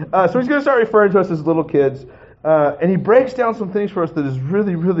 Okay, so he's going to start referring to us as little kids, and he breaks down some things for us that is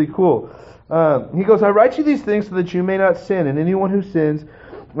really, really cool. He goes, I write you these things so that you may not sin, and anyone who sins,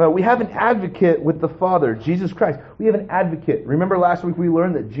 we have an advocate with the Father, Jesus Christ. We have an advocate. Remember last week we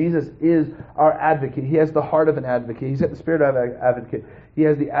learned that Jesus is our advocate. He has the heart of an advocate. He's got the spirit of an advocate. He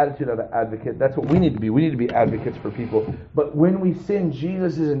has the attitude of an advocate. That's what we need to be. We need to be advocates for people. But when we sin,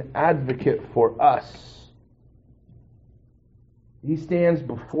 Jesus is an advocate for us. He stands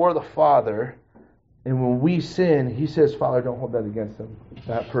before the Father, and when we sin, he says, Father, don't hold that against them.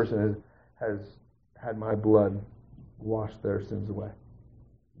 That person has had my blood wash their sins away.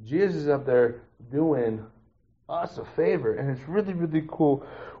 Jesus is up there doing us a favor, and it's really, really cool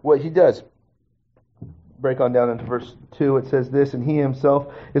what he does. Break on down into verse 2, it says this, and he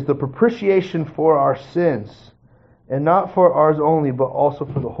himself is the propitiation for our sins, and not for ours only, but also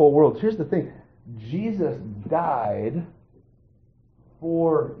for the whole world. Here's the thing, Jesus died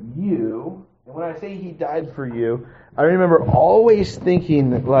for you, and when I say he died for you, I remember always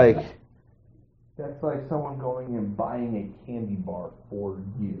thinking like, that's like someone going and buying a candy bar for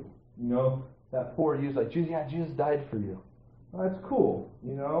you. You know? That for you is like, Jesus died for you. Well, that's cool,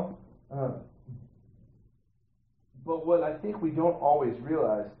 you know? But what I think we don't always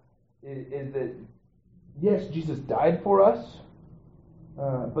realize is that, yes, Jesus died for us,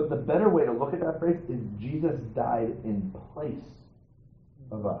 but the better way to look at that phrase is Jesus died in place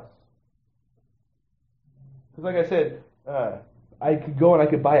of us. Because like I said, I could go and I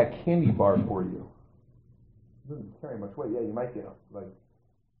could buy a candy bar for you. It doesn't carry much weight. Yeah, you might get like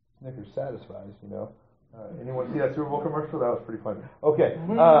Snickers satisfies, you know. Anyone see that Super Bowl commercial? That was pretty funny. Okay,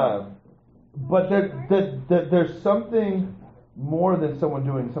 but there's something more than someone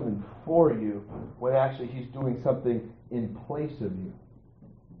doing something for you when actually he's doing something in place of you.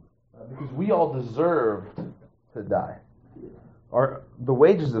 Because we all deserved to die. The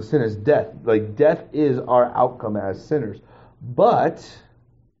wages of sin is death. Like death is our outcome as sinners. But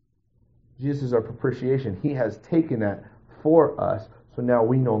Jesus is our propitiation. He has taken that for us. So now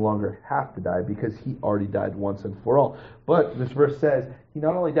we no longer have to die because he already died once and for all. But this verse says he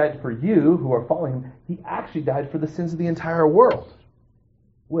not only died for you who are following him, he actually died for the sins of the entire world.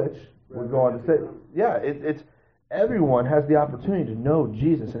 Which we're going to say, yeah, it's everyone has the opportunity to know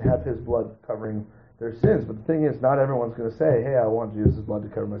Jesus and have his blood covering their sins. But the thing is, not everyone's going to say, hey, I want Jesus' blood to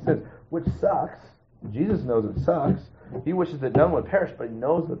cover my sins, which sucks. Jesus knows it sucks. He wishes that none would perish, but he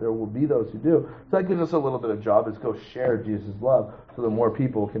knows that there will be those who do. So that gives us a little bit of job, is go share Jesus' love so that more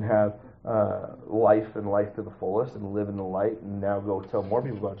people can have life and life to the fullest and live in the light and now go tell more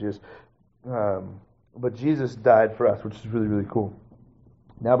people about Jesus. But Jesus died for us, which is really, really cool.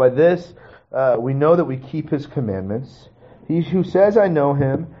 Now by this, we know that we keep his commandments. He who says, I know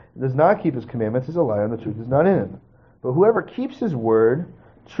him, and does not keep his commandments is a liar, and the truth is not in him. But whoever keeps his word,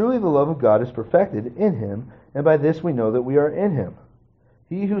 truly the love of God is perfected in him, and by this we know that we are in him.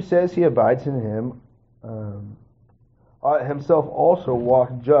 He who says he abides in him ought himself also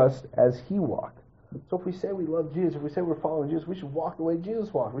walk just as he walked. So if we say we love Jesus, if we say we're following Jesus, we should walk the way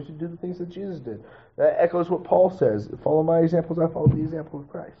Jesus walked. We should do the things that Jesus did. That echoes what Paul says. Follow my examples, I follow the example of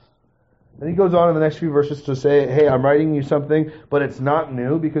Christ. Then he goes on in the next few verses to say, hey, I'm writing you something, but it's not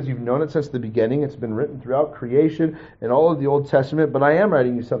new because you've known it since the beginning. It's been written throughout creation and all of the Old Testament, but I am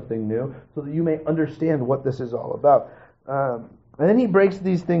writing you something new so that you may understand what this is all about. And then he breaks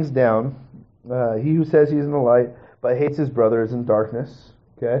these things down. He who says he is in the light but hates his brother is in darkness.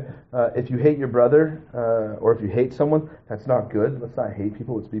 Okay, if you hate your brother or if you hate someone, that's not good. Let's not hate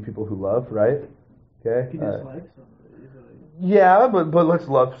people. Let's be people who love, right? Okay. If you dislike somebody. Yeah, but let's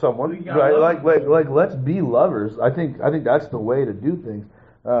love someone, right? Like let's be lovers. I think that's the way to do things.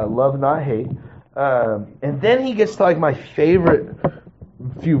 Love, not hate. And then he gets to like my favorite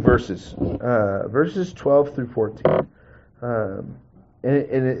few verses, verses 12 through 14. And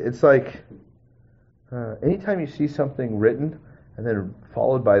it's like anytime you see something written and then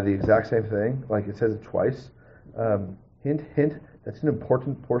followed by the exact same thing, like it says it twice. Hint, that's an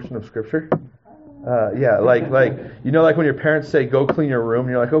important portion of Scripture. Yeah, like like when your parents say go clean your room,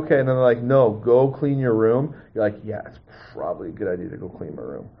 and you're like, okay, and then they're like, no, go clean your room. You're like, yeah, it's probably a good idea to go clean my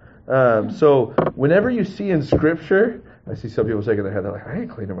room. So whenever you see in Scripture, I see some people shaking their head. They're like, I ain't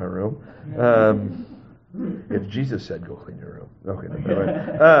cleaning my room. If Jesus said go clean your room, okay. Never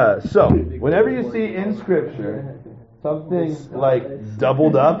mind. So whenever you see in Scripture something like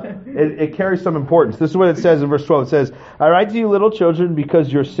doubled up, it carries some importance. This is what it says in verse 12. It says, I write to you, little children,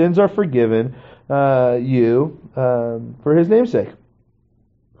 because your sins are forgiven for his name's sake.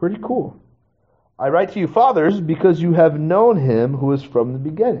 Pretty cool. I write to you, fathers, because you have known him who is from the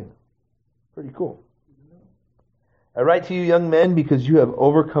beginning. Pretty cool. I write to you, young men, because you have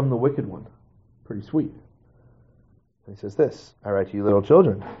overcome the wicked one. Pretty sweet. He says this, I write to you, little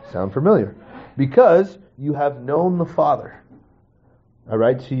children. Sound familiar? Because you have known the Father. I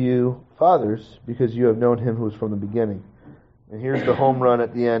write to you, fathers, because you have known him who is from the beginning. And here's the home run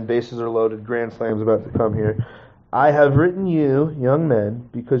at the end. Bases are loaded. Grand Slam's about to come here. I have written you, young men,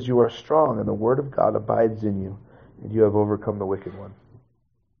 because you are strong, and the word of God abides in you, and you have overcome the wicked one.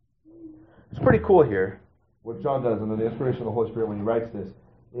 It's pretty cool here. What John does under the inspiration of the Holy Spirit when he writes this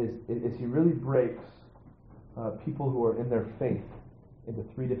is he really breaks people who are in their faith into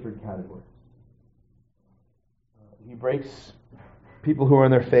three different categories. He breaks people who are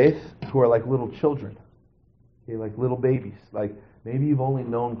in their faith who are like little children, okay, like little babies. Like maybe you've only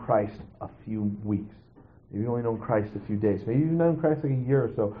known Christ a few weeks. Maybe you've only known Christ a few days. Maybe you've known Christ like a year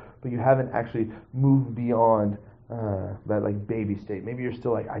or so, but you haven't actually moved beyond that like baby state. Maybe you're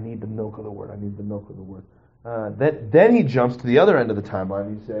still like, I need the milk of the Word. I need the milk of the Word. Then he jumps to the other end of the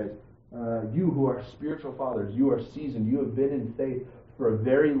timeline. He says, you who are spiritual fathers, you are seasoned, you have been in faith for a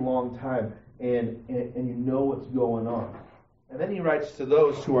very long time, and you know what's going on. And then he writes to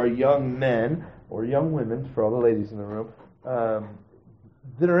those who are young men, or young women, for all the ladies in the room,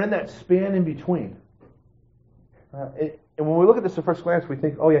 that are in that span in between. And when we look at this at first glance, we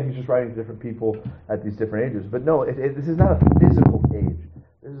think, oh yeah, he's just writing to different people at these different ages. But no, this is not a physical age.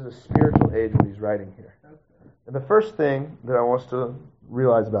 This is a spiritual age when he's writing here. And the first thing that I want us to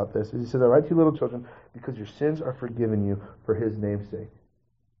realize about this is he says, I write to you, little children, because your sins are forgiven you for his name's sake.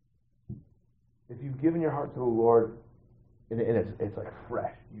 If you've given your heart to the Lord, and it's like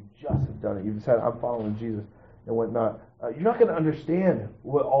fresh, you just have done it, you've decided, I'm following Jesus and whatnot, you're not going to understand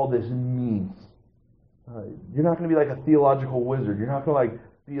what all this means. You're not going to be like a theological wizard. You're not going to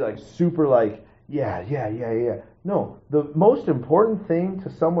be super yeah. No, the most important thing to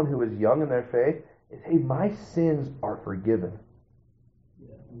someone who is young in their faith is, hey, my sins are forgiven.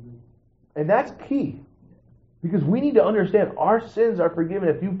 And that's key. Because we need to understand our sins are forgiven.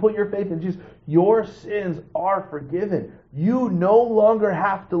 If you put your faith in Jesus, your sins are forgiven. You no longer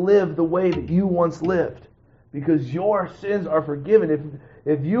have to live the way that you once lived. Because your sins are forgiven.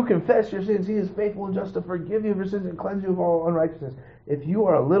 If you confess your sins, he is faithful and just to forgive you of your sins and cleanse you of all unrighteousness. If you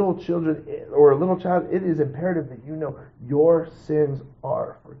are a little children or a little child, it is imperative that you know your sins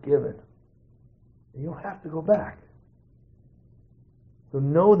are forgiven. And you don't have to go back. So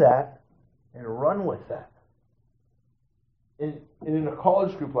know that and run with that. And in a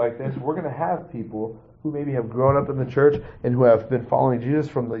college group like this, we're going to have people who maybe have grown up in the church and who have been following Jesus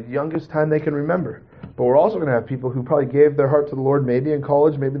from the youngest time they can remember. But we're also going to have people who probably gave their heart to the Lord maybe in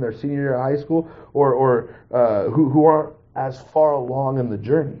college, maybe in their senior year of high school, or who aren't as far along in the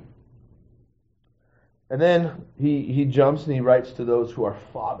journey. And then he jumps and he writes to those who are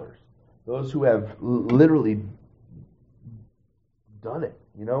fathers, those who have literally done it.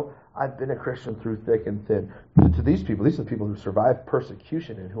 You know, I've been a Christian through thick and thin. To these people, these are the people who survived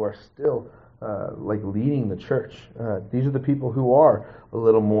persecution and who are still leading the church. These are the people who are a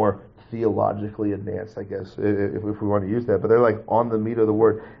little more theologically advanced, I guess, if we want to use that. But they're like on the meat of the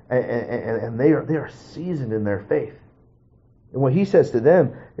word, and they are seasoned in their faith. And what he says to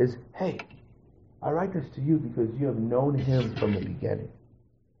them is, hey, I write this to you because you have known him from the beginning.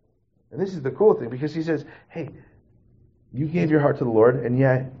 And this is the cool thing, because he says, hey, you gave your heart to the Lord, and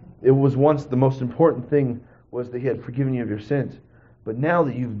yet it was once the most important thing was that he had forgiven you of your sins. But now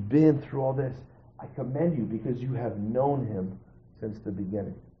that you've been through all this, I commend you because you have known him since the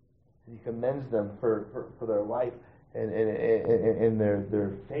beginning. He commends them for their life and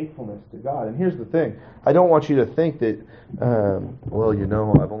their faithfulness to God. And here's the thing. I don't want you to think that,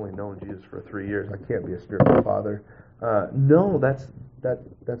 I've only known Jesus for 3 years. I can't be a spiritual father. No,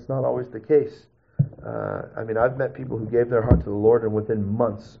 that's not always the case. I've met people who gave their heart to the Lord and within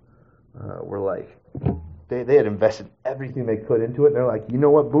months were like, they had invested everything they could into it. And they're like, you know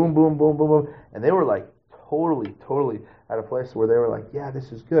what? Boom, boom, boom, boom, boom. And they were like totally at a place where they were like, yeah,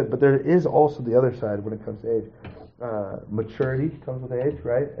 this is good. But there is also the other side when it comes to age. Maturity comes with age,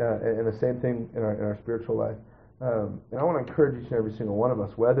 right? And the same thing in our spiritual life. And I want to encourage each and every single one of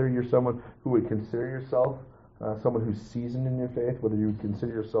us, whether you're someone who would consider yourself someone who's seasoned in your faith, whether you would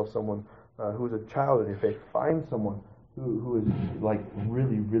consider yourself someone who is a child in your faith, find someone who is like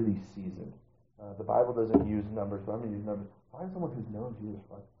really, really seasoned. The Bible doesn't use numbers, but I'm going to use numbers. Find someone who's known Jesus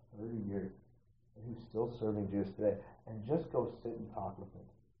for like 30 years and who's still serving Jesus today, and just go sit and talk with him.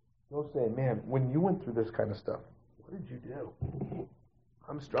 Go say, man, when you went through this kind of stuff, what did you do?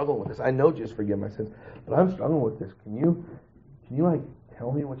 I'm struggling with this. I know Jesus forgive my sins, but I'm struggling with this. Can you like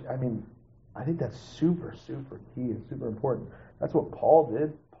tell me what? I think that's super, super key and super important. That's what Paul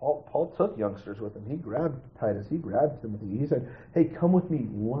did. Paul took youngsters with him. He grabbed Titus. He grabbed Timothy. He said, hey, come with me.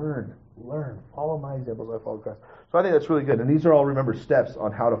 Learn. Follow my examples. I follow Christ. So I think that's really good. And these are all, remember, steps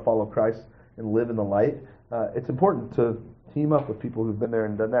on how to follow Christ and live in the light. It's important to team up with people who've been there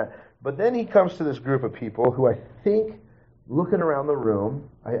and done that. But then he comes to this group of people who I think, looking around the room,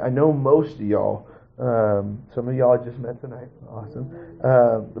 I know most of y'all, some of y'all I just met tonight, awesome.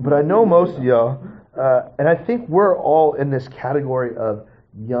 But I know most of y'all, and I think we're all in this category of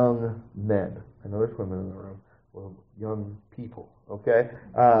young men. I know there's women in the room. Well, young people, okay?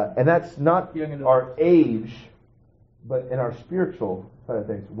 And that's not our age, but in our spiritual side of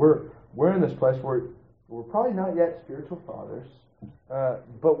things. We're in this place where we're probably not yet spiritual fathers,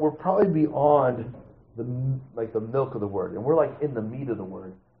 but we're probably beyond the milk of the word, and we're like in the meat of the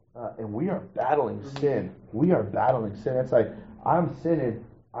word, and we are battling sin. It's like, I'm sinning,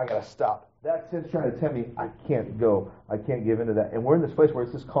 I gotta stop. That sin's trying to tempt me, I can't go. I can't give into that. And we're in this place where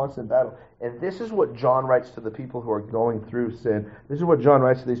it's this constant battle. And this is what John writes to the people who are going through sin. This is what John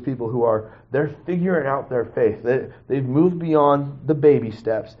writes to these people they're figuring out their faith. They've moved beyond the baby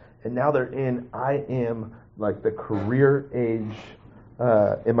steps, and now they're in, I am like the career age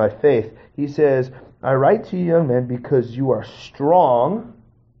in my faith. He says, I write to you, young men, because you are strong.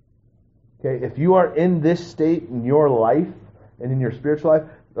 Okay, if you are in this state in your life and in your spiritual life,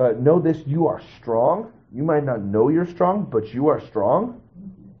 know this, you are strong. You might not know you're strong, but you are strong.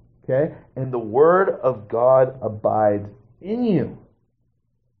 Okay, and the word of God abides in you.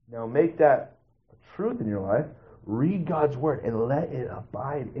 Now make that a truth in your life. Read God's word and let it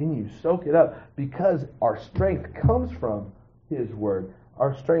abide in you. Soak it up, because our strength comes from his word.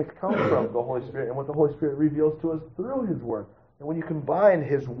 Our strength comes from the Holy Spirit and what the Holy Spirit reveals to us through his word. And when you combine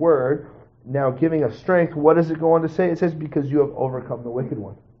his word, now giving us strength, what does it go on to say? It says, because you have overcome the wicked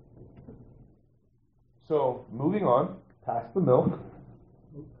one. So, moving on, past the milk,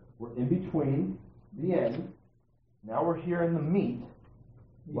 we're in between the end. Now we're here in the meat.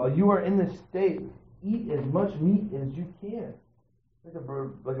 While you are in this state, eat as much meat as you can.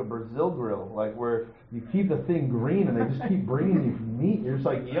 Like a Brazil grill, like where you keep the thing green and they just keep bringing you meat. You're just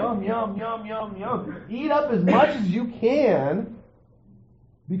like, yum, yum, yum, yum, yum. Eat up as much as you can,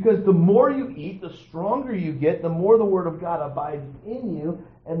 because the more you eat, the stronger you get, the more the Word of God abides in you,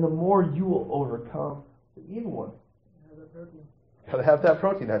 and the more you will overcome the evil one. Gotta have that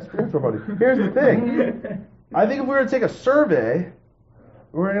protein, that spiritual protein. Here's the thing. I think if we were to take a survey,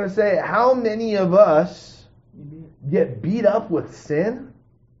 we're going to say, how many of us get beat up with sin,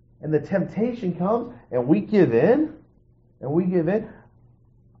 and the temptation comes, and we give in?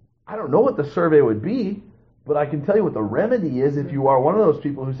 I don't know what the survey would be, but I can tell you what the remedy is if you are one of those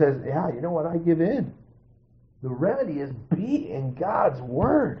people who says, yeah, you know what, I give in. The remedy is be in God's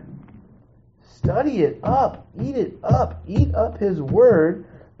Word. Study it up. Eat it up. Eat up His Word,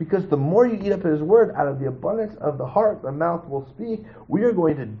 because the more you eat up His Word, out of the abundance of the heart, the mouth will speak. We are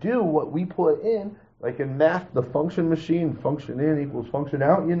going to do what we put in. Like in math, the function machine, function in equals function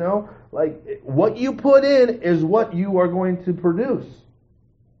out, you know? Like, what you put in is what you are going to produce.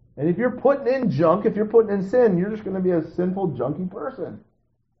 And if you're putting in junk, if you're putting in sin, you're just going to be a sinful, junky person.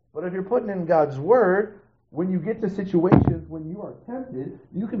 But if you're putting in God's Word, when you get to situations when you are tempted,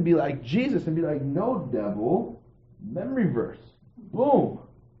 you can be like Jesus and be like, no, devil, memory verse. Boom.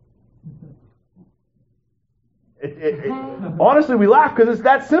 Honestly, we laugh because it's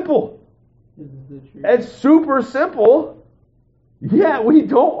that simple. It's super simple, yet we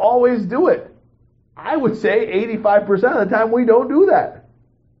don't always do it. I would say 85% of the time we don't do that.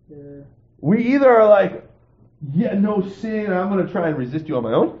 Yeah. We either are like, yeah, no sin, I'm going to try and resist you on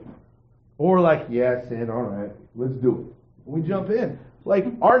my own. Or like, yeah, sin, all right, let's do it. We jump in. Like,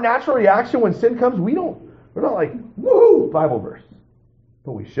 our natural reaction when sin comes, we're not like, woohoo, Bible verse.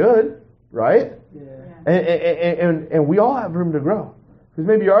 But we should, right? Yeah. And we all have room to grow. Because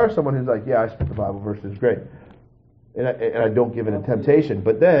maybe you are someone who's like, yeah, I speak the Bible verse is great. and I don't give in to temptation.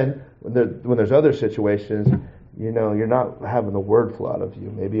 But then when there's other situations, you're not having the word flow out of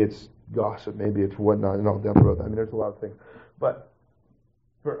you. Maybe it's gossip, maybe it's whatnot, and all down the road. I mean, there's a lot of things. But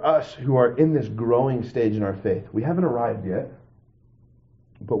for us who are in this growing stage in our faith, we haven't arrived yet,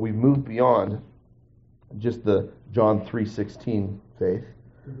 but we've moved beyond just the John 3:16 faith.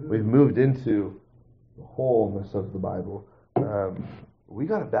 We've moved into the wholeness of the Bible. We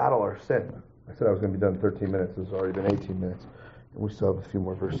got to battle our sin. I said I was going to be done in 13 minutes. It's already been 18 minutes. And we still have a few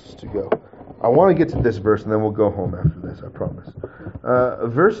more verses to go. I want to get to this verse, and then we'll go home after this, I promise.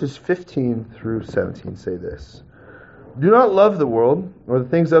 Verses 15 through 17 say this. Do not love the world, or the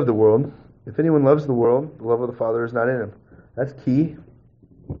things of the world. If anyone loves the world, the love of the Father is not in him. That's key.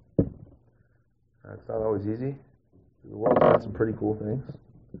 It's not always easy. The world's got some pretty cool things.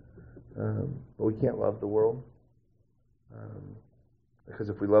 But we can't love the world. Because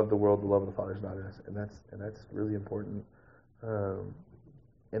if we love the world, the love of the Father is not in us. And that's really important. And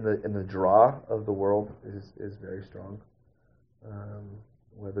the draw of the world is very strong.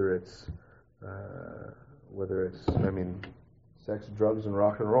 Whether it's sex, drugs, and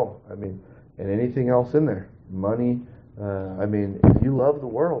rock and roll. And anything else in there. Money. If you love the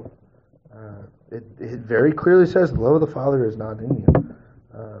world, it very clearly says the love of the Father is not in you.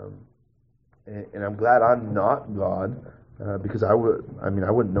 And I'm glad I'm not God, because I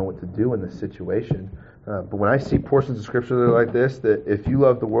wouldn't know what to do in this situation. But when I see portions of Scripture that are like this, that if you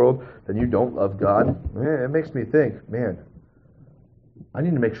love the world, then you don't love God, it makes me think, man, I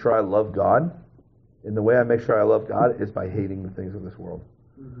need to make sure I love God. And the way I make sure I love God is by hating the things of this world.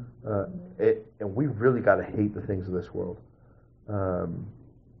 And we really got to hate the things of this world.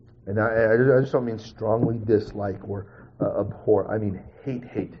 And I just don't mean strongly dislike or abhor. I mean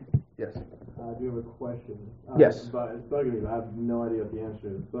hate. Yes? I do have a question. Yes. But it's bugging me. I have no idea what the answer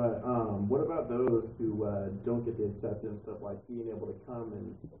is. But what about those who don't get the acceptance of being able to come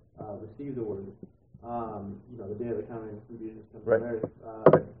and receive the word? The day of the coming of Jesus comes on earth.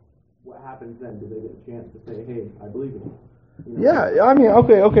 What happens then? Do they get a chance to say, "Hey, I believe in you"? Yeah,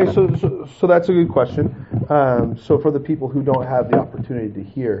 okay. So that's a good question. So for the people who don't have the opportunity to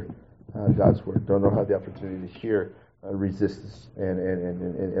hear God's word, don't have the opportunity to hear, resist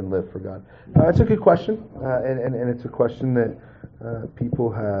and live for God, it's a good question, and it's a question that people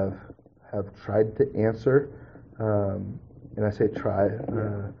have tried to answer, and I say try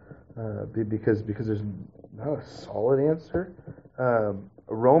because there's not a solid answer.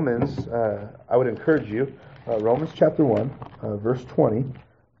 Romans, I would encourage you. Romans chapter 1, verse 20.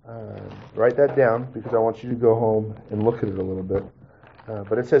 Write that down because I want you to go home and look at it a little bit.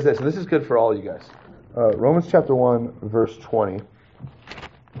 But it says this, and this is good for all you guys. Romans chapter 1, verse 20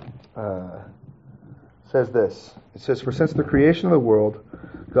 says this. It says, "For since the creation of the world,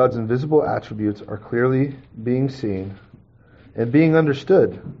 God's invisible attributes are clearly being seen and being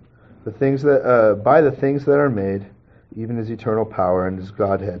understood, the things that by the things that are made, even His eternal power and His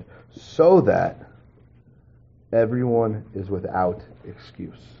Godhead, so that everyone is without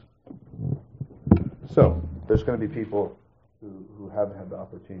excuse." So, there's going to be people who haven't had the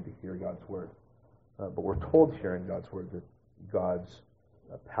opportunity to hear God's Word. But we're told here in God's Word that God's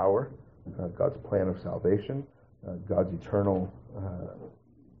power, God's plan of salvation, God's eternalness,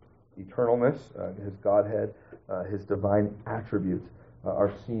 His Godhead, His divine attributes are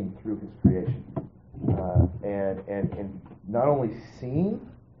seen through His creation. And not only seen,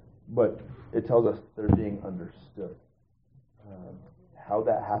 but it tells us they're being understood. How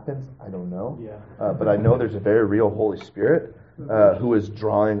that happens, I don't know. But I know there's a very real Holy Spirit who is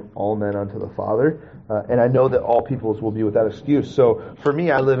drawing all men unto the Father. And I know that all peoples will be without excuse. So for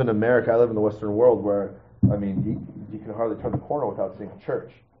me, I live in America. I live in the Western world where, you can hardly turn the corner without seeing a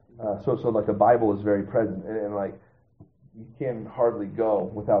church. So the Bible is very present. And you can hardly go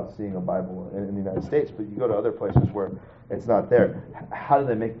without seeing a Bible in the United States. But you go to other places where it's not there. How do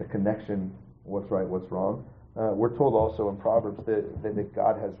they make the connection? What's right, what's wrong? We're told also in Proverbs that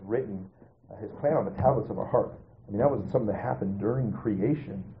God has written His plan on the tablets of our heart. That wasn't something that happened during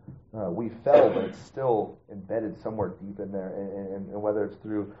creation. We fell, but it's still embedded somewhere deep in there. And whether it's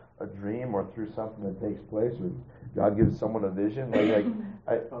through a dream or through something that takes place, or God gives someone a vision, the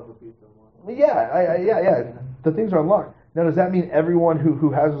things are unlocked. Now, does that mean everyone who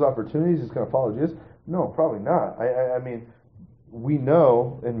has those opportunities is going to follow Jesus? No, probably not. We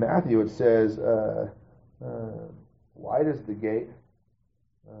know in Matthew it says, wide is the gate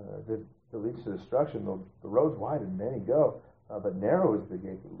that leads to destruction. The road's wide and many go, but narrow is the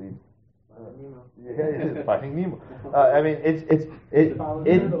gate that leads. Finding Nemo.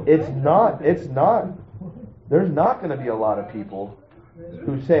 It's not. There's not going to be a lot of people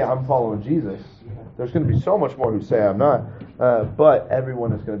who say I'm following Jesus There's going to be so much more who say I'm not. But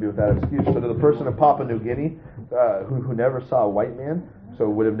everyone is going to be with that excuse. So to the person in Papua New Guinea who never saw a white man, so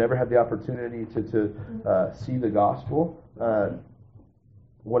would have never had the opportunity to see the gospel,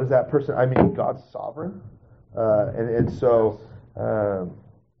 what is that person? I mean, God's sovereign. And so,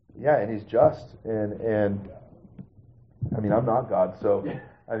 and He's just. And I mean, I'm not God, so,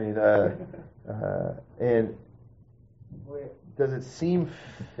 I mean, and does it seem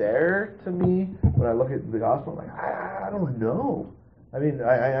fair to me when I look at the gospel? I'm like, I don't know. I mean,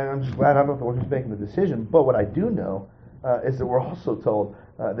 I'm just glad I'm not the one who's making the decision. But what I do know is that we're also told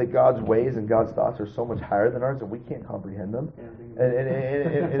that God's ways and God's thoughts are so much higher than ours that we can't comprehend them.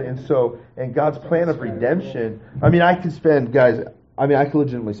 And God's plan of redemption. I mean, I could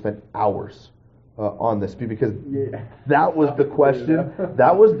legitimately spend hours on this because that was the question.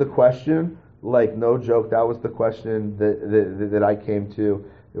 That was the question. Like, no joke, that was the question that I came to.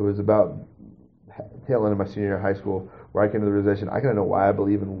 It was about tail end of my senior year of high school, where I came to the realization I gotta know why I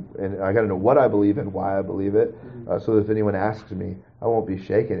believe in, and I gotta know what I believe and why I believe it, so that if anyone asks me, I won't be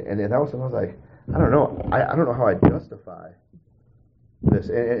shaken. And that was something I was like, I don't know. I don't know how I justify this.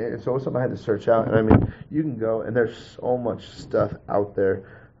 And so it was something I had to search out. And I mean, you can go, and there's so much stuff out there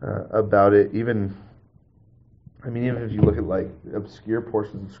about it. Even if you look at like obscure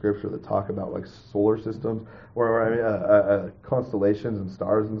portions of Scripture that talk about like solar systems or constellations and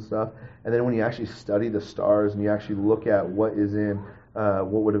stars and stuff, and then when you actually study the stars and you actually look at what is in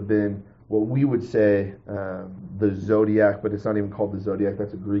what would have been what we would say the zodiac, but it's not even called the zodiac.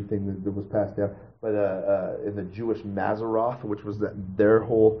 That's a Greek thing that was passed down. But in the Jewish Mazzaroth, which was their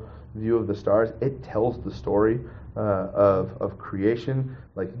whole view of the stars, it tells the story of creation,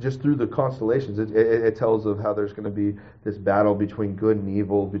 like just through the constellations. It tells of how there's going to be this battle between good and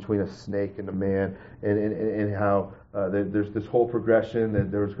evil, between a snake and a man, and how there's this whole progression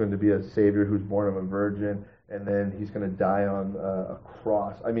that there's going to be a Savior who's born of a virgin, and then he's going to die on a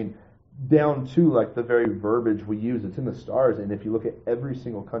cross. I mean, down to like the very verbiage we use, it's in the stars. And if you look at every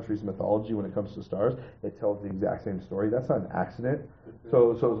single country's mythology when it comes to stars, it tells the exact same story. That's not an accident.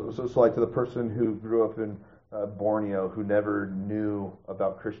 So like to the person who grew up in Borneo, who never knew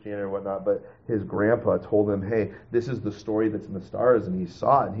about Christianity or whatnot, but his grandpa told him, hey, this is the story that's in the stars, and he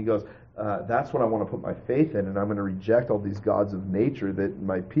saw it, and he goes, that's what I want to put my faith in, and I'm going to reject all these gods of nature that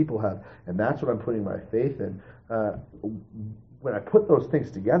my people have, and that's what I'm putting my faith in. When I put those things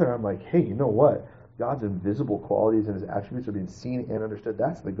together, I'm like, hey, you know what? God's invisible qualities and His attributes are being seen and understood.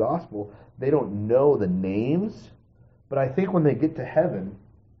 That's the gospel. They don't know the names, but I think when they get to heaven,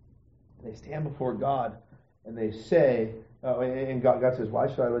 they stand before God, and they say, and God says, why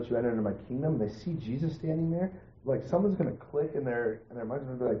should I let you enter into my kingdom? And they see Jesus standing there. Like, something's going to click in their minds,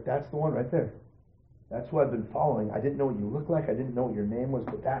 and they're like, that's the one right there. That's who I've been following. I didn't know what you looked like. I didn't know what your name was,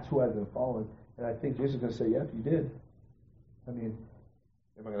 but that's who I've been following. And I think Jesus is going to say, yep, you did. I mean,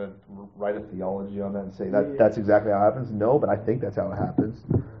 am I going to write a theology on that and say that's exactly how it happens? No, but I think that's how it happens.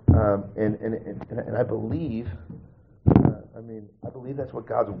 And I believe, I believe that's what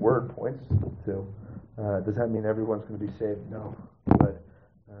God's Word points to. Does that mean everyone's going to be saved? No. But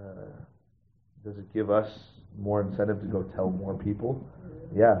does it give us more incentive to go tell more people?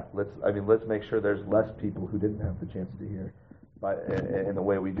 Yeah. Let's make sure there's less people who didn't have the chance to hear. And the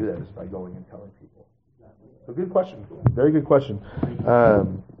way we do that is by going and telling people. So good question. Very good question.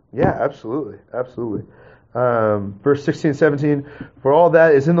 Yeah, absolutely. Verse 16 and 17, for all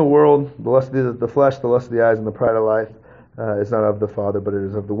that is in the world, the lust of the flesh, the lust of the eyes, and the pride of life, is not of the Father, but it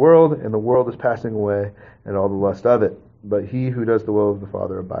is of the world, and the world is passing away, and all the lust of it. But he who does the will of the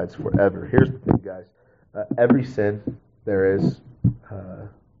Father abides forever. Here's the thing, guys. Every sin there is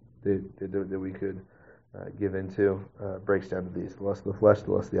that we could give into breaks down to these: the lust of the flesh,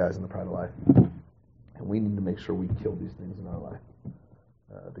 the lust of the eyes, and the pride of life. And we need to make sure we kill these things in our life,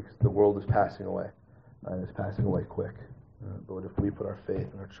 because the world is passing away, and it's passing away quick. But if we put our faith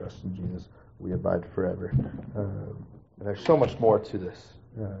and our trust in Jesus, we abide forever. And there's so much more to this.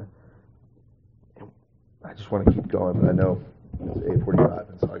 I just want to keep going, but I know it's 8:45,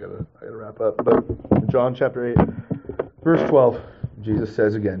 and so I gotta wrap up. But in John chapter 8, verse 12, Jesus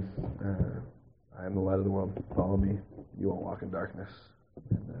says again, "I am the light of the world. Follow me. You won't walk in darkness."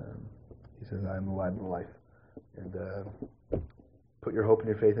 And He says, "I am the light of the life." And put your hope and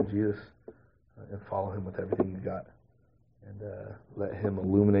your faith in Jesus, and follow Him with everything you've got, and let Him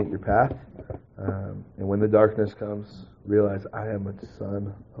illuminate your path. And when the darkness comes, realize, I am a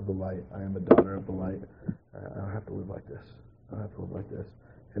son of the light. I am a daughter of the light. I don't have to live like this. I don't have to live like this.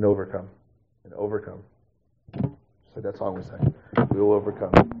 And overcome. And overcome. Just like that song we sang. We will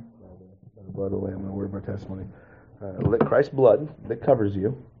overcome. By the blood of the Lamb and the word of our testimony. Let Christ's blood that covers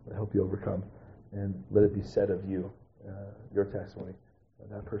you help you overcome. And let it be said of you, your testimony,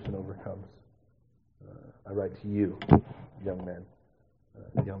 that person overcomes. I write to you, young men,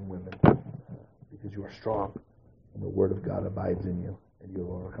 young women, because you are strong, and the word of God abides in you, and you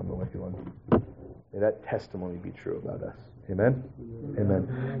will overcome the wicked one. May that testimony be true about us. Amen?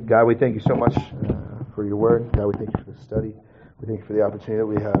 Amen. God, we thank you so much for your word. God, we thank you for the study. We thank you for the opportunity that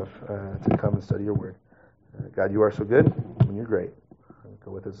we have to come and study your word. God, you are so good, and you're great.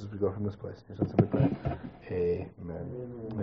 Go with us as we go from this place. In your son's name we pray. Amen.